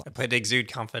things were fun. I played Exude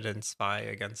Confidence Spy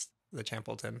against the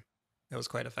Champleton. It was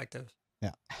quite effective.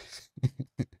 Yeah.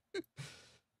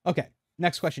 Okay.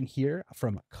 Next question here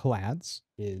from Clads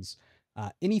is,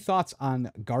 any thoughts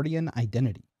on Guardian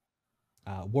Identity?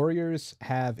 Warriors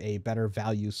have a better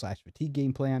value/fatigue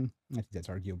game plan. I think that's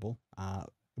arguable.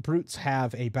 Brutes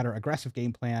have a better aggressive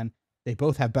game plan. They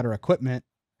both have better equipment.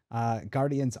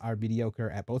 Guardians are mediocre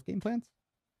at both game plans?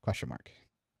 Question mark.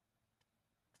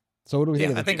 So what do we think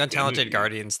Yeah, of I the think Identity. Untalented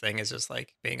Guardians thing is just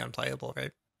like being unplayable,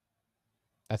 right?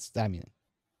 That's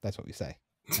what we say.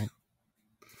 Right?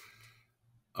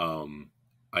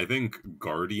 I think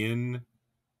Guardian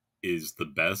is the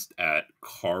best at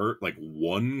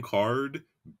one card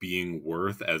being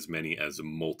worth as many as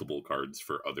multiple cards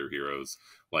for other heroes.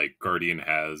 Like Guardian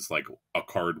has like a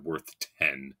card worth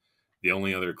 10. The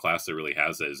only other class that really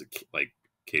has that is like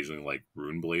occasionally like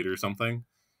Runeblade or something,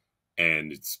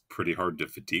 and it's pretty hard to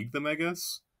fatigue them, I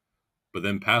guess. But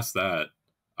then past that,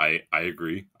 I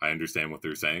agree. I understand what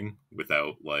they're saying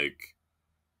without like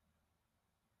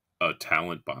a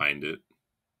talent behind it.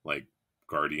 Like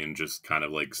Guardian just kind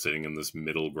of like sitting in this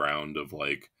middle ground of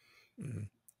like, Because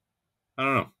I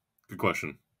don't know. Good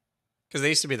question. they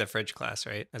used to be the fridge class,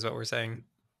 right? Is what we're saying.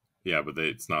 Yeah, but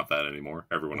it's not that anymore.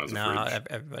 Everyone has a No, fridge.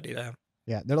 everybody down.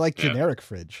 Yeah, they're like Yeah. generic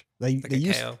fridge. They Like a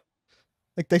use KO.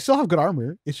 like they still have good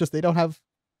armor. It's just they don't have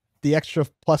the extra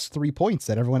plus 3 points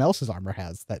that everyone else's armor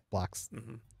has that blocks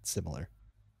Mm-hmm. similar.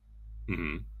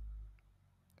 Mm-hmm.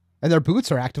 And their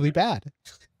boots are actively bad.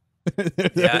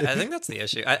 Yeah, I think that's the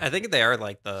issue. I think they are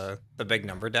like the big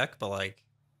number deck, but like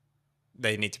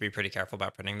they need to be pretty careful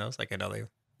about printing those. Like I know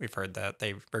we've heard that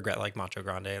they regret like Macho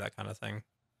Grande, that kind of thing.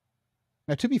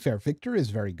 Now, to be fair, Victor is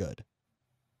very good.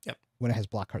 Yep. When it has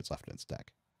block cards left in its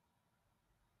deck.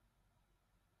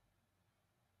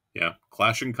 Yeah,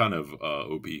 clashing kind of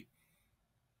OP.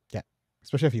 Yeah,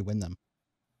 especially if you win them.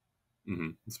 Mm-hmm.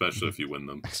 Especially if you win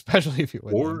them. Especially if you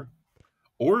win them.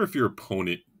 Or if your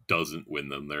opponent doesn't win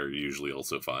them, they're usually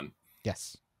also fun.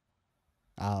 Yes.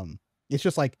 It's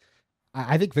just like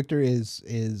I think Victor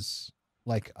is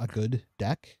like a good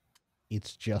deck.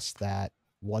 It's just that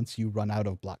once you run out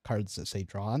of block cards that say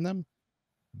draw on them,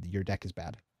 your deck is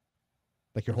bad.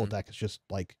 Like your whole deck is just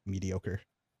like mediocre.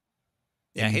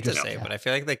 Yeah, I And you hate to just say it, but I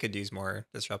feel like they could use more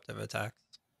disruptive attacks.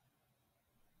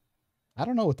 I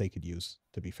don't know what they could use,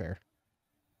 to be fair.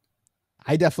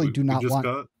 I definitely do not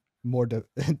want more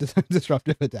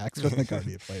disruptive attacks from the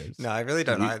Guardian players. No, I really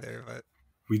don't either, but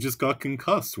we just got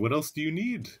concussed. What else do you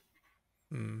need?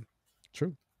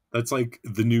 True. That's like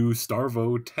the new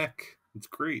Starvo tech. It's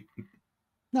great.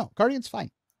 No, Guardian's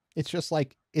fine. It's just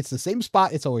like it's the same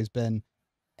spot it's always been,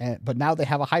 but now they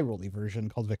have a high rolly version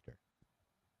called Victor.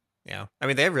 Yeah, I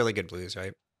mean they have really good blues,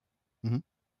 right? Mm-hmm.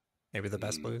 Maybe the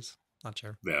best blues. Not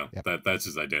sure. Yeah, yep. That's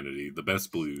his identity. The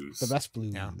best blues. The best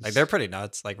blues. Yeah, like they're pretty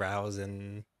nuts. Like Rouse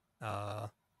and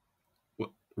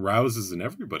Rouse is an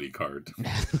everybody card.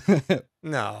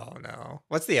 No.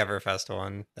 What's the Everfest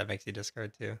one that makes you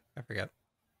discard too? I forget.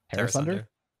 Terror Thunder?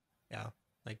 Yeah.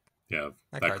 Like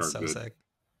that card's so good. sick.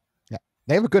 Yeah.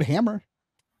 They have a good hammer.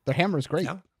 Their hammer is great.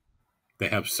 Yeah. They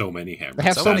have so many hammers. They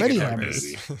have so many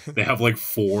hammers. They have like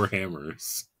 4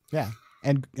 hammers. Yeah.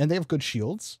 And they have good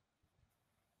shields.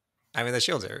 I mean the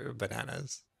shields are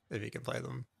bananas if you can play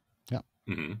them. Yeah.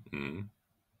 Mm-hmm. Mm-hmm.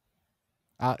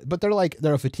 But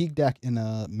they're a fatigue deck in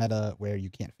a meta where you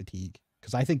can't fatigue,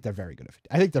 because I think they're very good at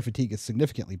fatigue. I think their fatigue is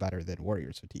significantly better than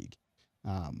Warriors fatigue.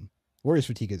 Warriors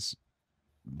fatigue is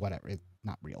whatever, it's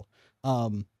not real.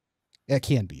 It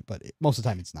can be, but most of the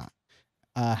time it's not.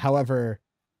 However,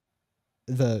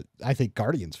 I think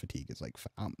Guardians fatigue is like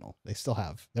phenomenal. They're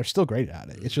still great at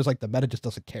it. It's just like the meta just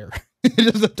doesn't care.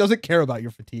 It just doesn't care about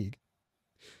your fatigue.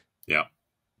 Yeah.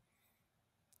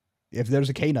 If there's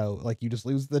a Kano, like you just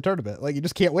lose the tournament. Like you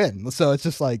just can't win. So it's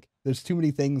just like there's too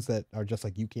many things that are just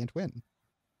like you can't win.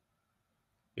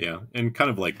 Yeah, and kind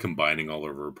of like combining all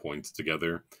of our points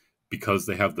together. Because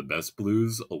they have the best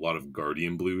blues, a lot of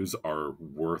Guardian blues are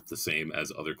worth the same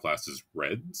as other classes'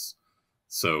 reds.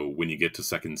 So when you get to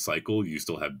second cycle, you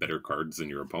still have better cards than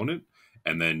your opponent,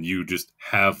 and then you just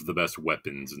have the best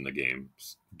weapons in the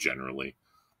games generally.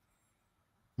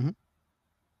 Mm-hmm.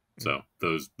 So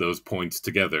those points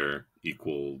together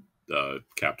equal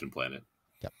Captain Planet.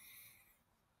 Yep.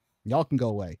 Y'all can go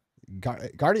away.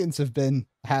 Guardians have been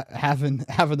having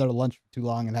their lunch for too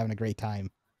long and having a great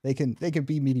time. They can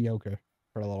be mediocre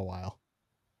for a little while.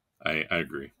 I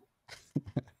agree.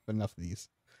 But enough of these.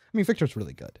 I mean, Victor's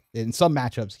really good. In some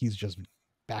matchups, he's just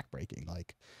backbreaking,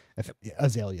 like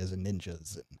Azaleas and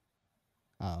Ninjas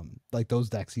and like those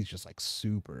decks he's just like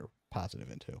super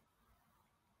positive into.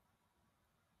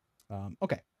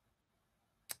 Okay.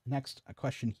 Next, a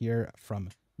question here from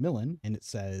Millen, and it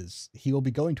says he will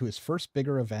be going to his first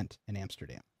bigger event in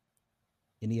Amsterdam.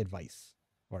 Any advice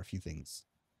or a few things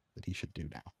that he should do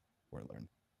now or learn?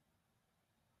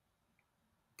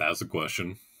 That's a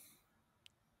question.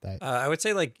 That I would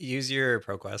say like use your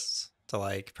pro quests to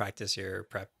like practice your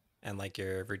prep and like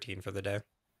your routine for the day.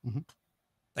 Mhm.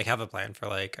 Like have a plan for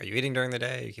like, are you eating during the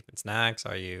day? Are you keeping snacks?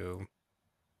 Are you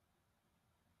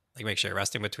like make sure you're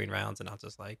resting between rounds and not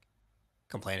just like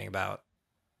complaining about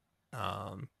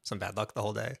some bad luck the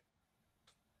whole day.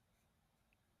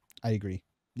 I agree.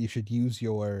 You should use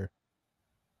your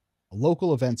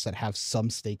local events that have some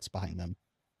stakes behind them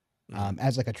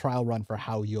as like a trial run for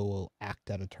how you'll act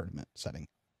at a tournament setting,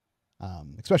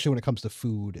 especially when it comes to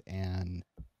food and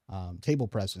table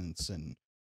presence and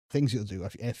things you'll do.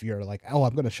 If you're like, oh,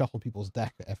 I'm going to shuffle people's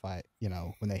deck if I,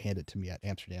 when they hand it to me at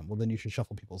Amsterdam, well, then you should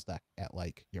shuffle people's deck at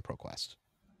like your ProQuest.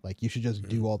 Like you should just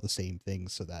do all the same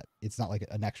things so that it's not like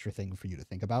an extra thing for you to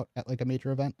think about at like a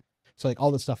major event. So like all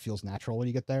this stuff feels natural when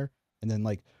you get there. And then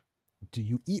like, do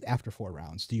you eat after 4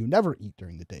 rounds? Do you never eat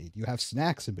during the day? Do you have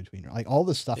snacks in between? Like all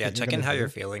this stuff Yeah, that you're check in gonna how do. you're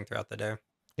feeling throughout the day.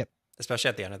 Yep. Especially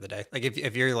at the end of the day. Like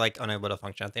if you're like unable to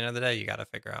function at the end of the day, you got to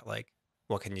figure out like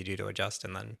what can you do to adjust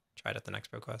and then try it at the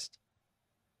next ProQuest.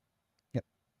 Yep.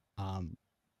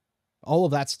 All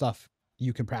of that stuff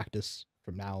you can practice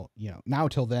from now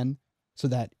till then, so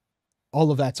that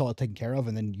all of that's all taken care of,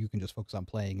 and then you can just focus on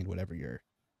playing and whatever your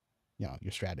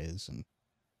strat is, and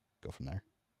go from there.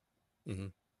 Mm-hmm.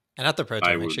 And at the pro I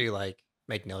tour, make would sure you like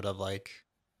make note of like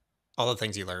all the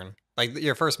things you learn. Like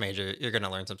your first major, you're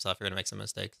gonna learn some stuff. You're gonna make some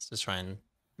mistakes. Just try and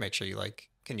make sure you like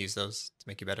can use those to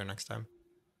make you better next time.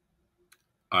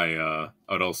 I'd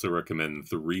also recommend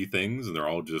 3 things, and they're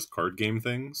all just card game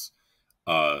things.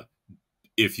 Uh,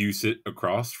 if you sit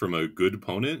across from a good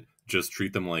opponent, just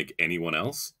treat them like anyone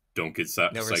else. Don't get No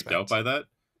psyched out respect. by that.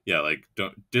 Yeah, like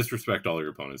don't disrespect all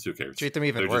your opponents. Who cares? Treat them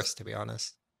even They're worse, just to be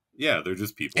honest. they're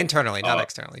just people. Internally, not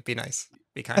externally. Be nice.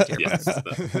 Be kind to your Yes,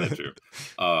 opponents. that's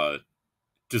true.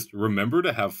 Just remember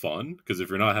to have fun, because if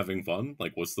you're not having fun,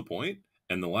 like what's the point?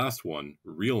 And the last one,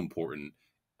 real important,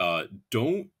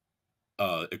 don't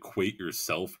equate your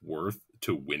self-worth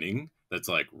to winning. That's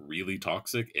like really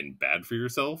toxic and bad for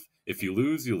yourself. If you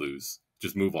lose, you lose.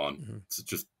 Just move on. Mm-hmm. So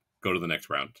just go to the next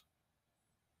round.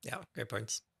 Yeah, great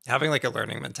points. Having like a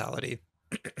learning mentality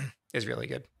is really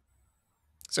good.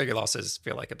 So your losses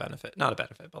feel like a benefit. Not a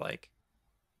benefit, but like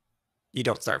you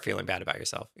don't start feeling bad about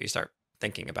yourself. You start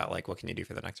thinking about like what can you do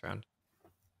for the next round.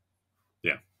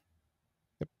 Yeah.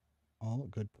 Yep. All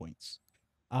good points.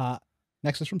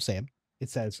 Next is from Sam. It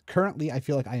says, currently I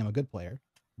feel like I am a good player,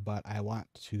 but I want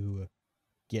to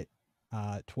get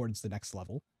towards the next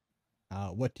level.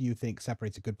 What do you think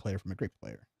separates a good player from a great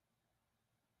player?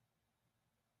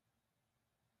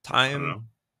 I don't Time,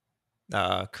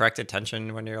 know. correct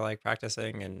attention when you're like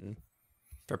practicing and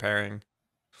preparing.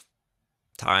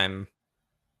 Time,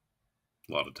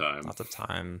 A lot of time. lots of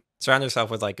time. Surround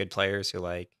yourself with like good players who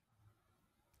like,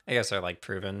 I guess are like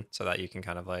proven so that you can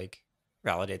kind of like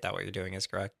validate that what you're doing is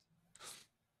correct.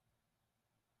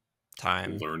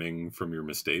 Time. Learning from your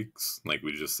mistakes, like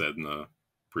we just said in the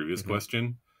previous Mhm.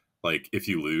 question. Like if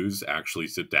you lose, actually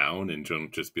sit down and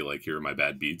don't just be like, here are my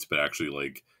bad beats, but actually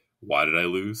like, why did I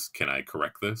lose? Can I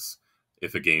correct this?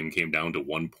 If a game came down to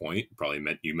 1 point, probably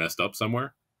meant you messed up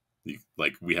somewhere.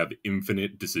 Like we have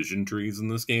infinite decision trees in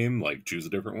this game. Like choose a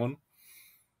different one.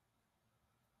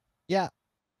 Yeah,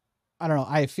 I don't know.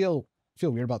 I feel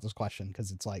weird about this question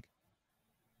because it's like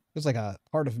there's like a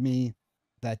part of me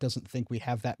that doesn't think we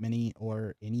have that many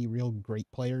or any real great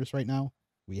players right now.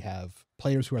 We have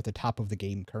players who are at the top of the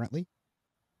game currently,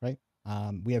 right?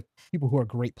 We have people who are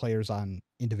great players on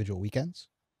individual weekends.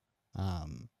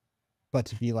 But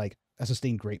to be like a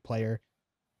sustained great player,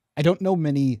 I don't know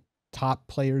many top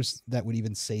players that would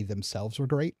even say themselves were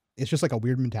great. It's just like a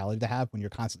weird mentality to have when you're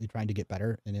constantly trying to get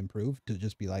better and improve, to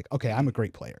just be like, okay, I'm a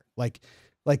great player. Like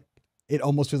it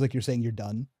almost feels like you're saying you're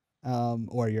done,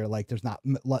 or you're like there's not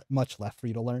much left for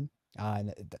you to learn.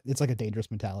 And it's like a dangerous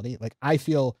mentality. Like I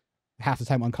feel half the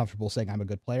time uncomfortable saying I'm a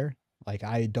good player. Like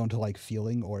I don't like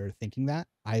feeling or thinking that.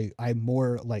 I'm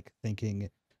more like thinking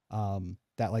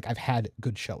that like I've had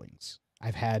good showings.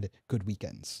 I've had good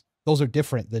weekends. Those are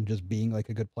different than just being like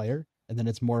a good player. And then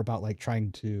it's more about like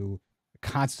trying to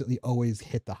constantly always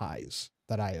hit the highs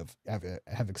that I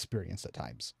have experienced at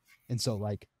times. And so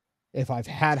like if I've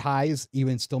had highs,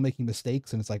 even still making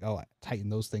mistakes, and it's like, oh, I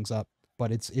tighten those things up.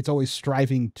 But it's always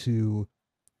striving to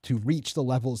reach the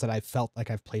levels that I felt like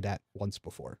I've played at once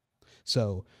before.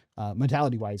 So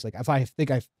mentality wise, like if I think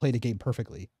I've played a game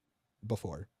perfectly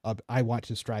before, I want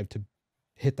to strive to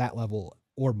hit that level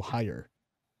or higher,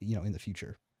 in the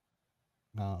future.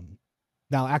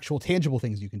 Now actual tangible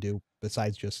things you can do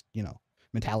besides just,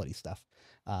 mentality stuff.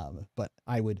 But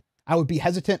I would be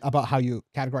hesitant about how you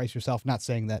categorize yourself, not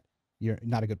saying that you're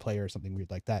not a good player or something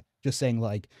weird like that. Just saying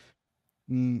like,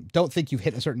 don't think you've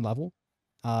hit a certain level.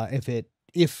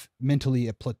 If mentally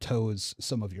it plateaus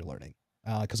some of your learning,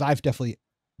 because I've definitely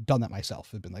done that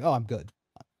myself. I've been like, oh, I'm good,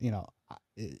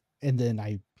 and then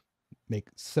I make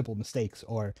simple mistakes,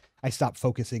 or I stop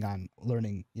focusing on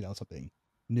learning, something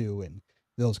new, and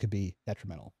those could be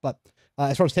detrimental. But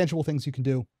as far as tangible things you can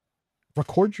do,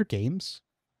 record your games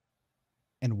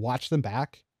and watch them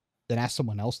back, then ask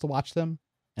someone else to watch them,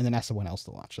 and then ask someone else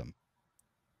to watch them.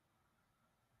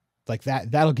 Like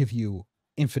that'll give you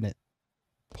infinite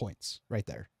points right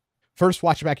there. First,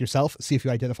 watch it back yourself, see if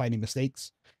you identify any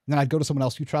mistakes. And then I'd go to someone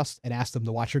else you trust and ask them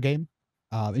to watch your game.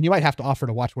 And you might have to offer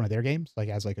to watch one of their games, like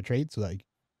as like a trade. So like,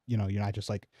 you're not just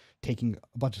like taking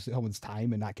a bunch of someone's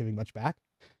time and not giving much back.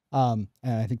 And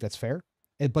I think that's fair.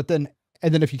 And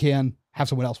then if you can, have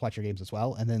someone else watch your games as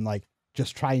well. And then like,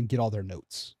 just try and get all their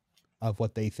notes of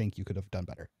what they think you could have done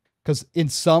better. Because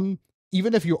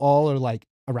even if you all are like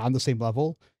around the same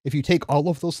level, if you take all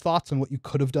of those thoughts and what you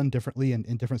could have done differently in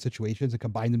different situations and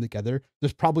combine them together,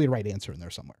 there's probably a right answer in there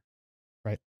somewhere.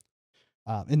 Right.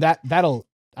 And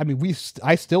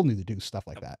I still need to do stuff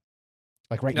like that.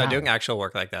 Like right now. Doing actual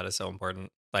work like that is so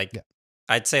important. Like, yeah.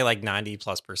 I'd say like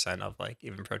 90+% of like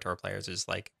even Pro Tour players is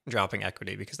like dropping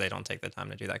equity because they don't take the time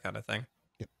to do that kind of thing.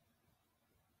 Yep.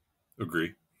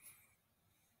 Agree.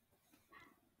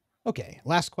 Okay.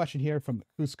 Last question here from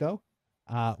Cusco.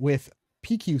 With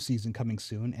PQ season coming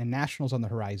soon and nationals on the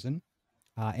horizon,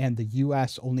 and the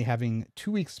US only having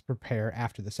 2 weeks to prepare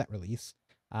after the set release,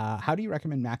 how do you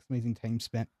recommend maximizing time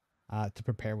spent to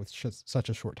prepare with such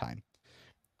a short time?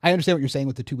 I understand what you're saying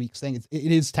with the 2 weeks thing.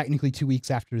 It is technically 2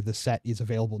 weeks after the set is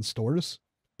available in stores,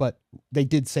 but they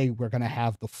did say we're going to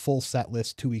have the full set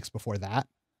list 2 weeks before that.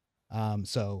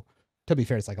 So to be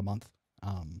fair, it's like a month.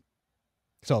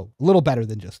 So a little better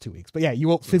than just 2 weeks, but yeah,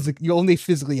 you only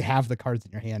physically have the cards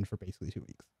in your hand for basically 2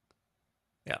 weeks.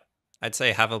 Yeah. I'd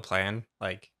say have a plan.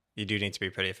 Like, you do need to be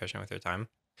pretty efficient with your time.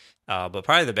 But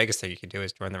probably the biggest thing you can do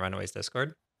is join the Runaways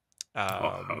Discord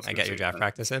and get your draft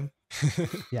practice in.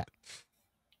 Yeah.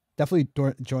 Definitely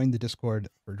join the Discord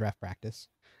for draft practice.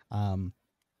 I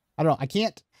don't know.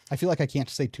 I feel like I can't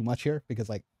say too much here because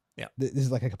like, yeah, this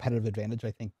is like a competitive advantage.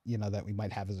 I think, that we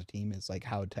might have as a team is like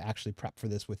how to actually prep for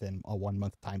this within a 1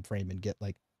 month time frame and get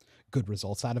like good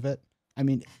results out of it. I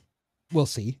mean, we'll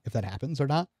see if that happens or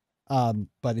not.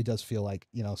 But it does feel like,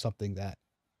 something that,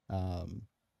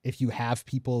 if you have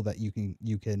people that you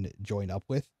can join up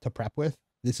with to prep with,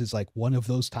 this is like one of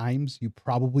those times you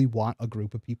probably want a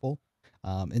group of people,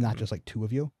 and not just like two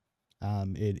of you.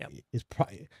 Is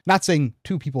probably not saying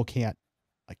two people can't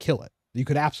kill it. You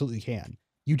could absolutely can.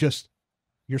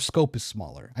 Your scope is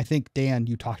smaller. I think, Dan,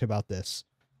 you talked about this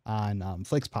on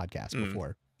Flake's podcast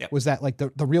before. Yep. Was that like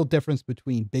the real difference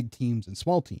between big teams and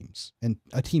small teams? And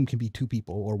a team can be two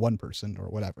people or one person or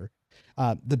whatever.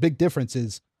 The big difference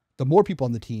is the more people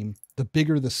on the team, the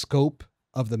bigger the scope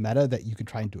of the meta that you can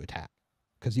try and do attack.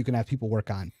 Because you can have people work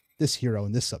on this hero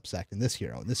and this subsect and this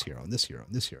hero and this hero and this hero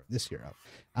and this hero and this hero.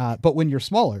 But when you're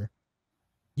smaller,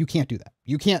 you can't do that.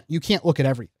 You can't look at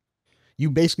everything. You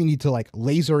basically need to like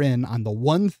laser in on the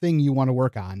one thing you want to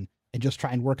work on and just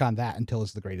try and work on that until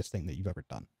it's the greatest thing that you've ever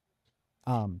done.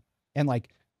 And like,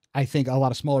 I think a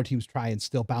lot of smaller teams try and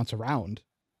still bounce around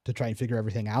to try and figure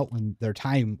everything out when their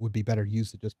time would be better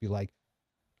used to just be like,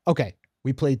 okay,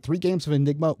 we played 3 games of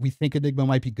Enigma. We think Enigma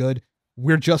might be good.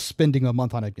 We're just spending a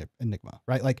month on Enigma,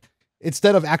 right? Like,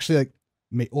 instead of actually like,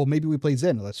 maybe we play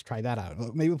Zen. Let's try that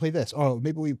out. Maybe we play this. Oh,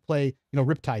 maybe we play,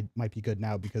 Riptide might be good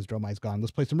now because Dromai's gone.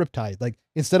 Let's play some Riptide. Like,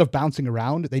 instead of bouncing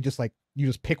around, they just like, you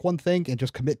just pick one thing and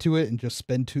just commit to it and just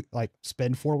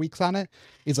spend 4 weeks on it.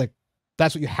 It's like,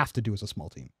 that's what you have to do as a small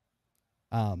team.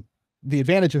 The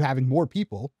advantage of having more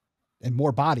people and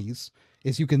more bodies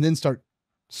is you can then start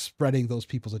spreading those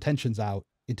people's attentions out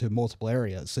into multiple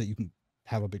areas so you can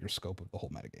have a bigger scope of the whole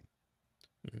metagame.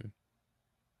 Mm-hmm.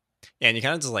 Yeah, and you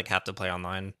kind of just like have to play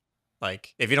online.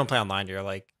 Like, if you don't play online, you're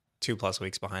like 2+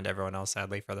 weeks behind everyone else,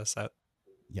 sadly, for this set.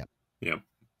 Yep.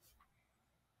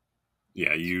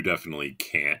 Yeah, you definitely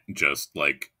can't just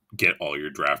like get all your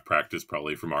draft practice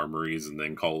probably from armories and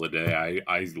then call it a day.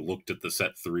 I looked at the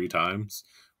set 3 times.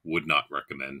 Would not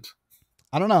recommend.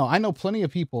 I don't know. I know plenty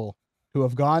of people who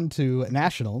have gone to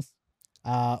nationals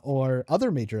or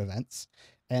other major events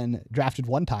and drafted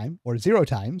 1 time or 0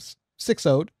 times,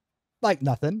 6-0'd, like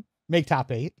nothing, make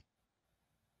top 8.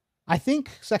 I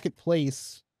think second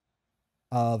place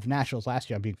of nationals last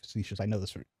year, I'm being facetious, I know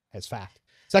this as fact.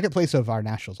 Second place of our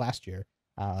nationals last year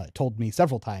told me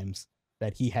several times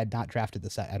that he had not drafted the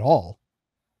set at all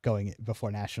going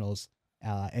before nationals.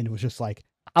 And it was just like,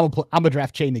 I'm a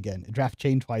draft chain again. Draft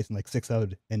chain twice and like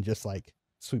 6-0'd and just like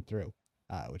sweep through,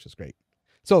 which is great.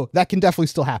 So that can definitely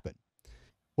still happen.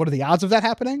 What are the odds of that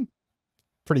happening?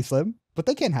 Pretty slim, but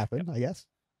they can happen, I guess.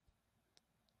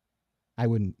 I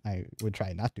would try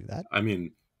and not do that. I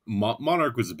mean,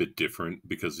 Monarch was a bit different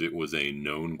because it was a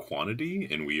known quantity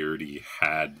and we already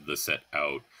had the set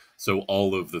out. So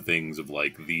all of the things of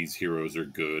like, these heroes are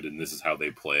good and this is how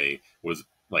they play was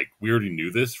like, we already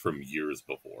knew this from years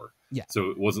before. Yeah. So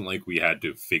it wasn't like we had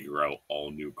to figure out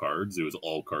all new cards. It was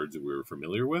all cards that we were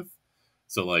familiar with.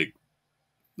 So like,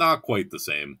 not quite the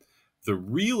same. The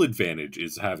real advantage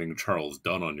is having Charles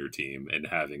Dunn on your team and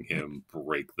having him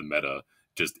break the meta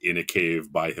just in a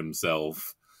cave by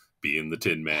himself, being the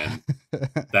Tin Man.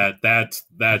 That's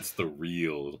the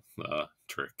real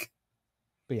trick.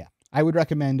 But yeah, I would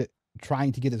recommend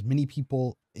trying to get as many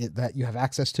people that you have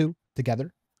access to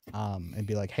together, and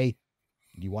be like, hey,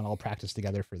 you want to all practice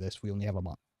together for this? We only have a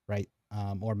month, right?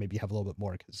 Or maybe have a little bit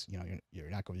more because you're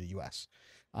not going to the US.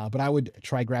 But I would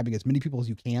try grabbing as many people as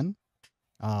you can.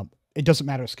 It doesn't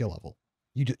matter skill level.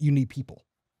 You need people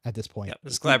at this point. Yeah,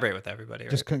 just collaborate with everybody.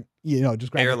 Right? Just just pay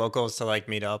grab your locals to like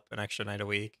meet up an extra night a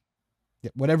week. Yeah,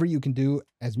 whatever you can do,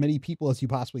 as many people as you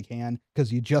possibly can,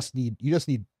 because you just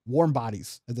need warm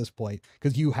bodies at this point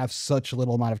because you have such a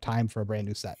little amount of time for a brand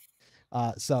new set.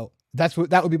 So that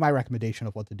would be my recommendation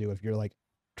of what to do if you're like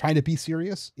trying to be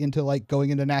serious into like going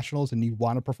into nationals and you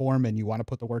want to perform and you want to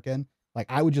put the work in. Like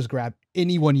I would just grab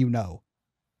anyone you know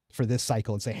for this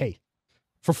cycle and say, hey,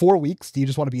 for 4 weeks, do you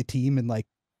just want to be a team and like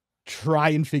try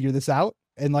and figure this out?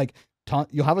 And like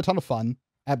you'll have a ton of fun.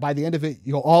 And by the end of it,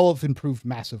 you'll all have improved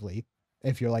massively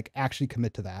if you're like actually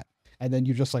commit to that. And then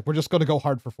you're just like, we're just going to go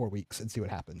hard for 4 weeks and see what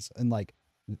happens. And like,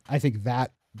 I think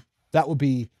that would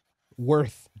be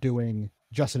worth doing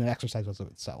just in an exercise of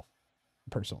itself,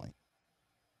 personally.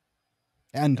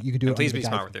 And you could do it. Please be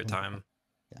smart with your time.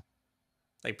 Yeah.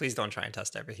 Like, please don't try and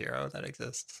test every hero that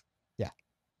exists. Yeah.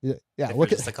 Yeah.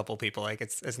 Look at just a couple people. Like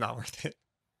it's not worth it.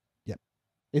 Yep.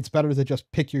 It's better to just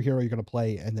pick your hero you're going to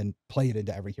play and then play it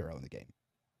into every hero in the game.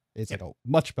 It's like a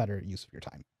much better use of your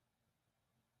time.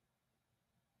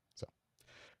 So,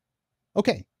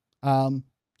 okay.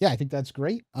 Yeah, I think that's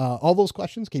great. All those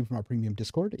questions came from our premium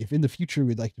Discord. If in the future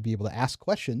we'd like to be able to ask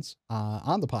questions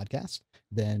on the podcast,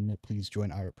 then please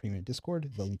join our premium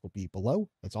Discord. The link will be below.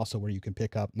 That's also where you can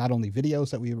pick up not only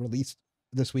videos that we released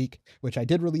this week, which I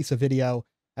did release a video.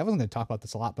 I wasn't going to talk about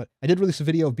this a lot, but I did release a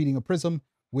video of beating a Prism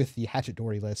with the Hatchet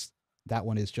Dory list. That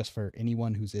one is just for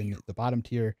anyone who's in the bottom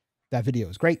tier. That video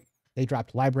is great. They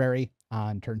dropped Library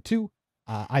on turn 2.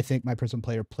 I think my Prism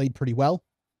player played pretty well.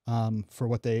 For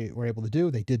what they were able to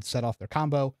do. They did set off their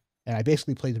combo, and I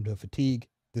basically played them to fatigue.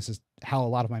 This is how a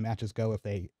lot of my matches go if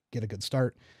they get a good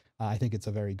start. I think it's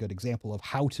a very good example of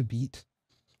how to beat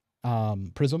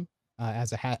Prism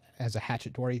as a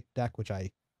Hatchet Dory deck, which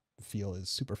I feel is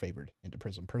super favored into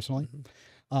Prism personally.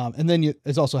 And then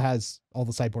it also has all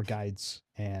the sideboard guides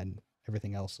and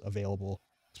everything else available,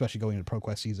 especially going into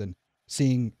ProQuest season.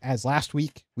 Seeing as last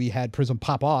week we had Prism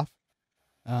pop off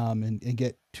and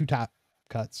get 2 top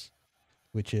cuts,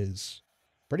 which is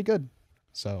pretty good.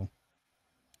 So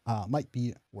might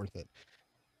be worth it.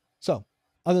 So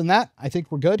other than that, I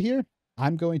think we're good here.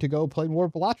 I'm going to go play more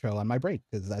Balatro on my break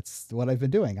because that's what I've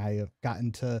been doing. I have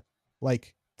gotten to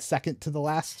like second to the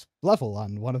last level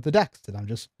on one of the decks and I'm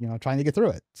just, trying to get through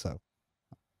it. So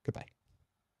goodbye.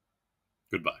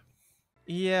 Goodbye.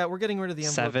 Yeah, we're getting rid of the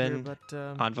envelope 7 here, but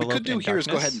envelope. What we could do here is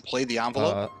go ahead and play the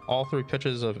envelope. All 3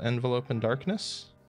 pitches of envelope and darkness.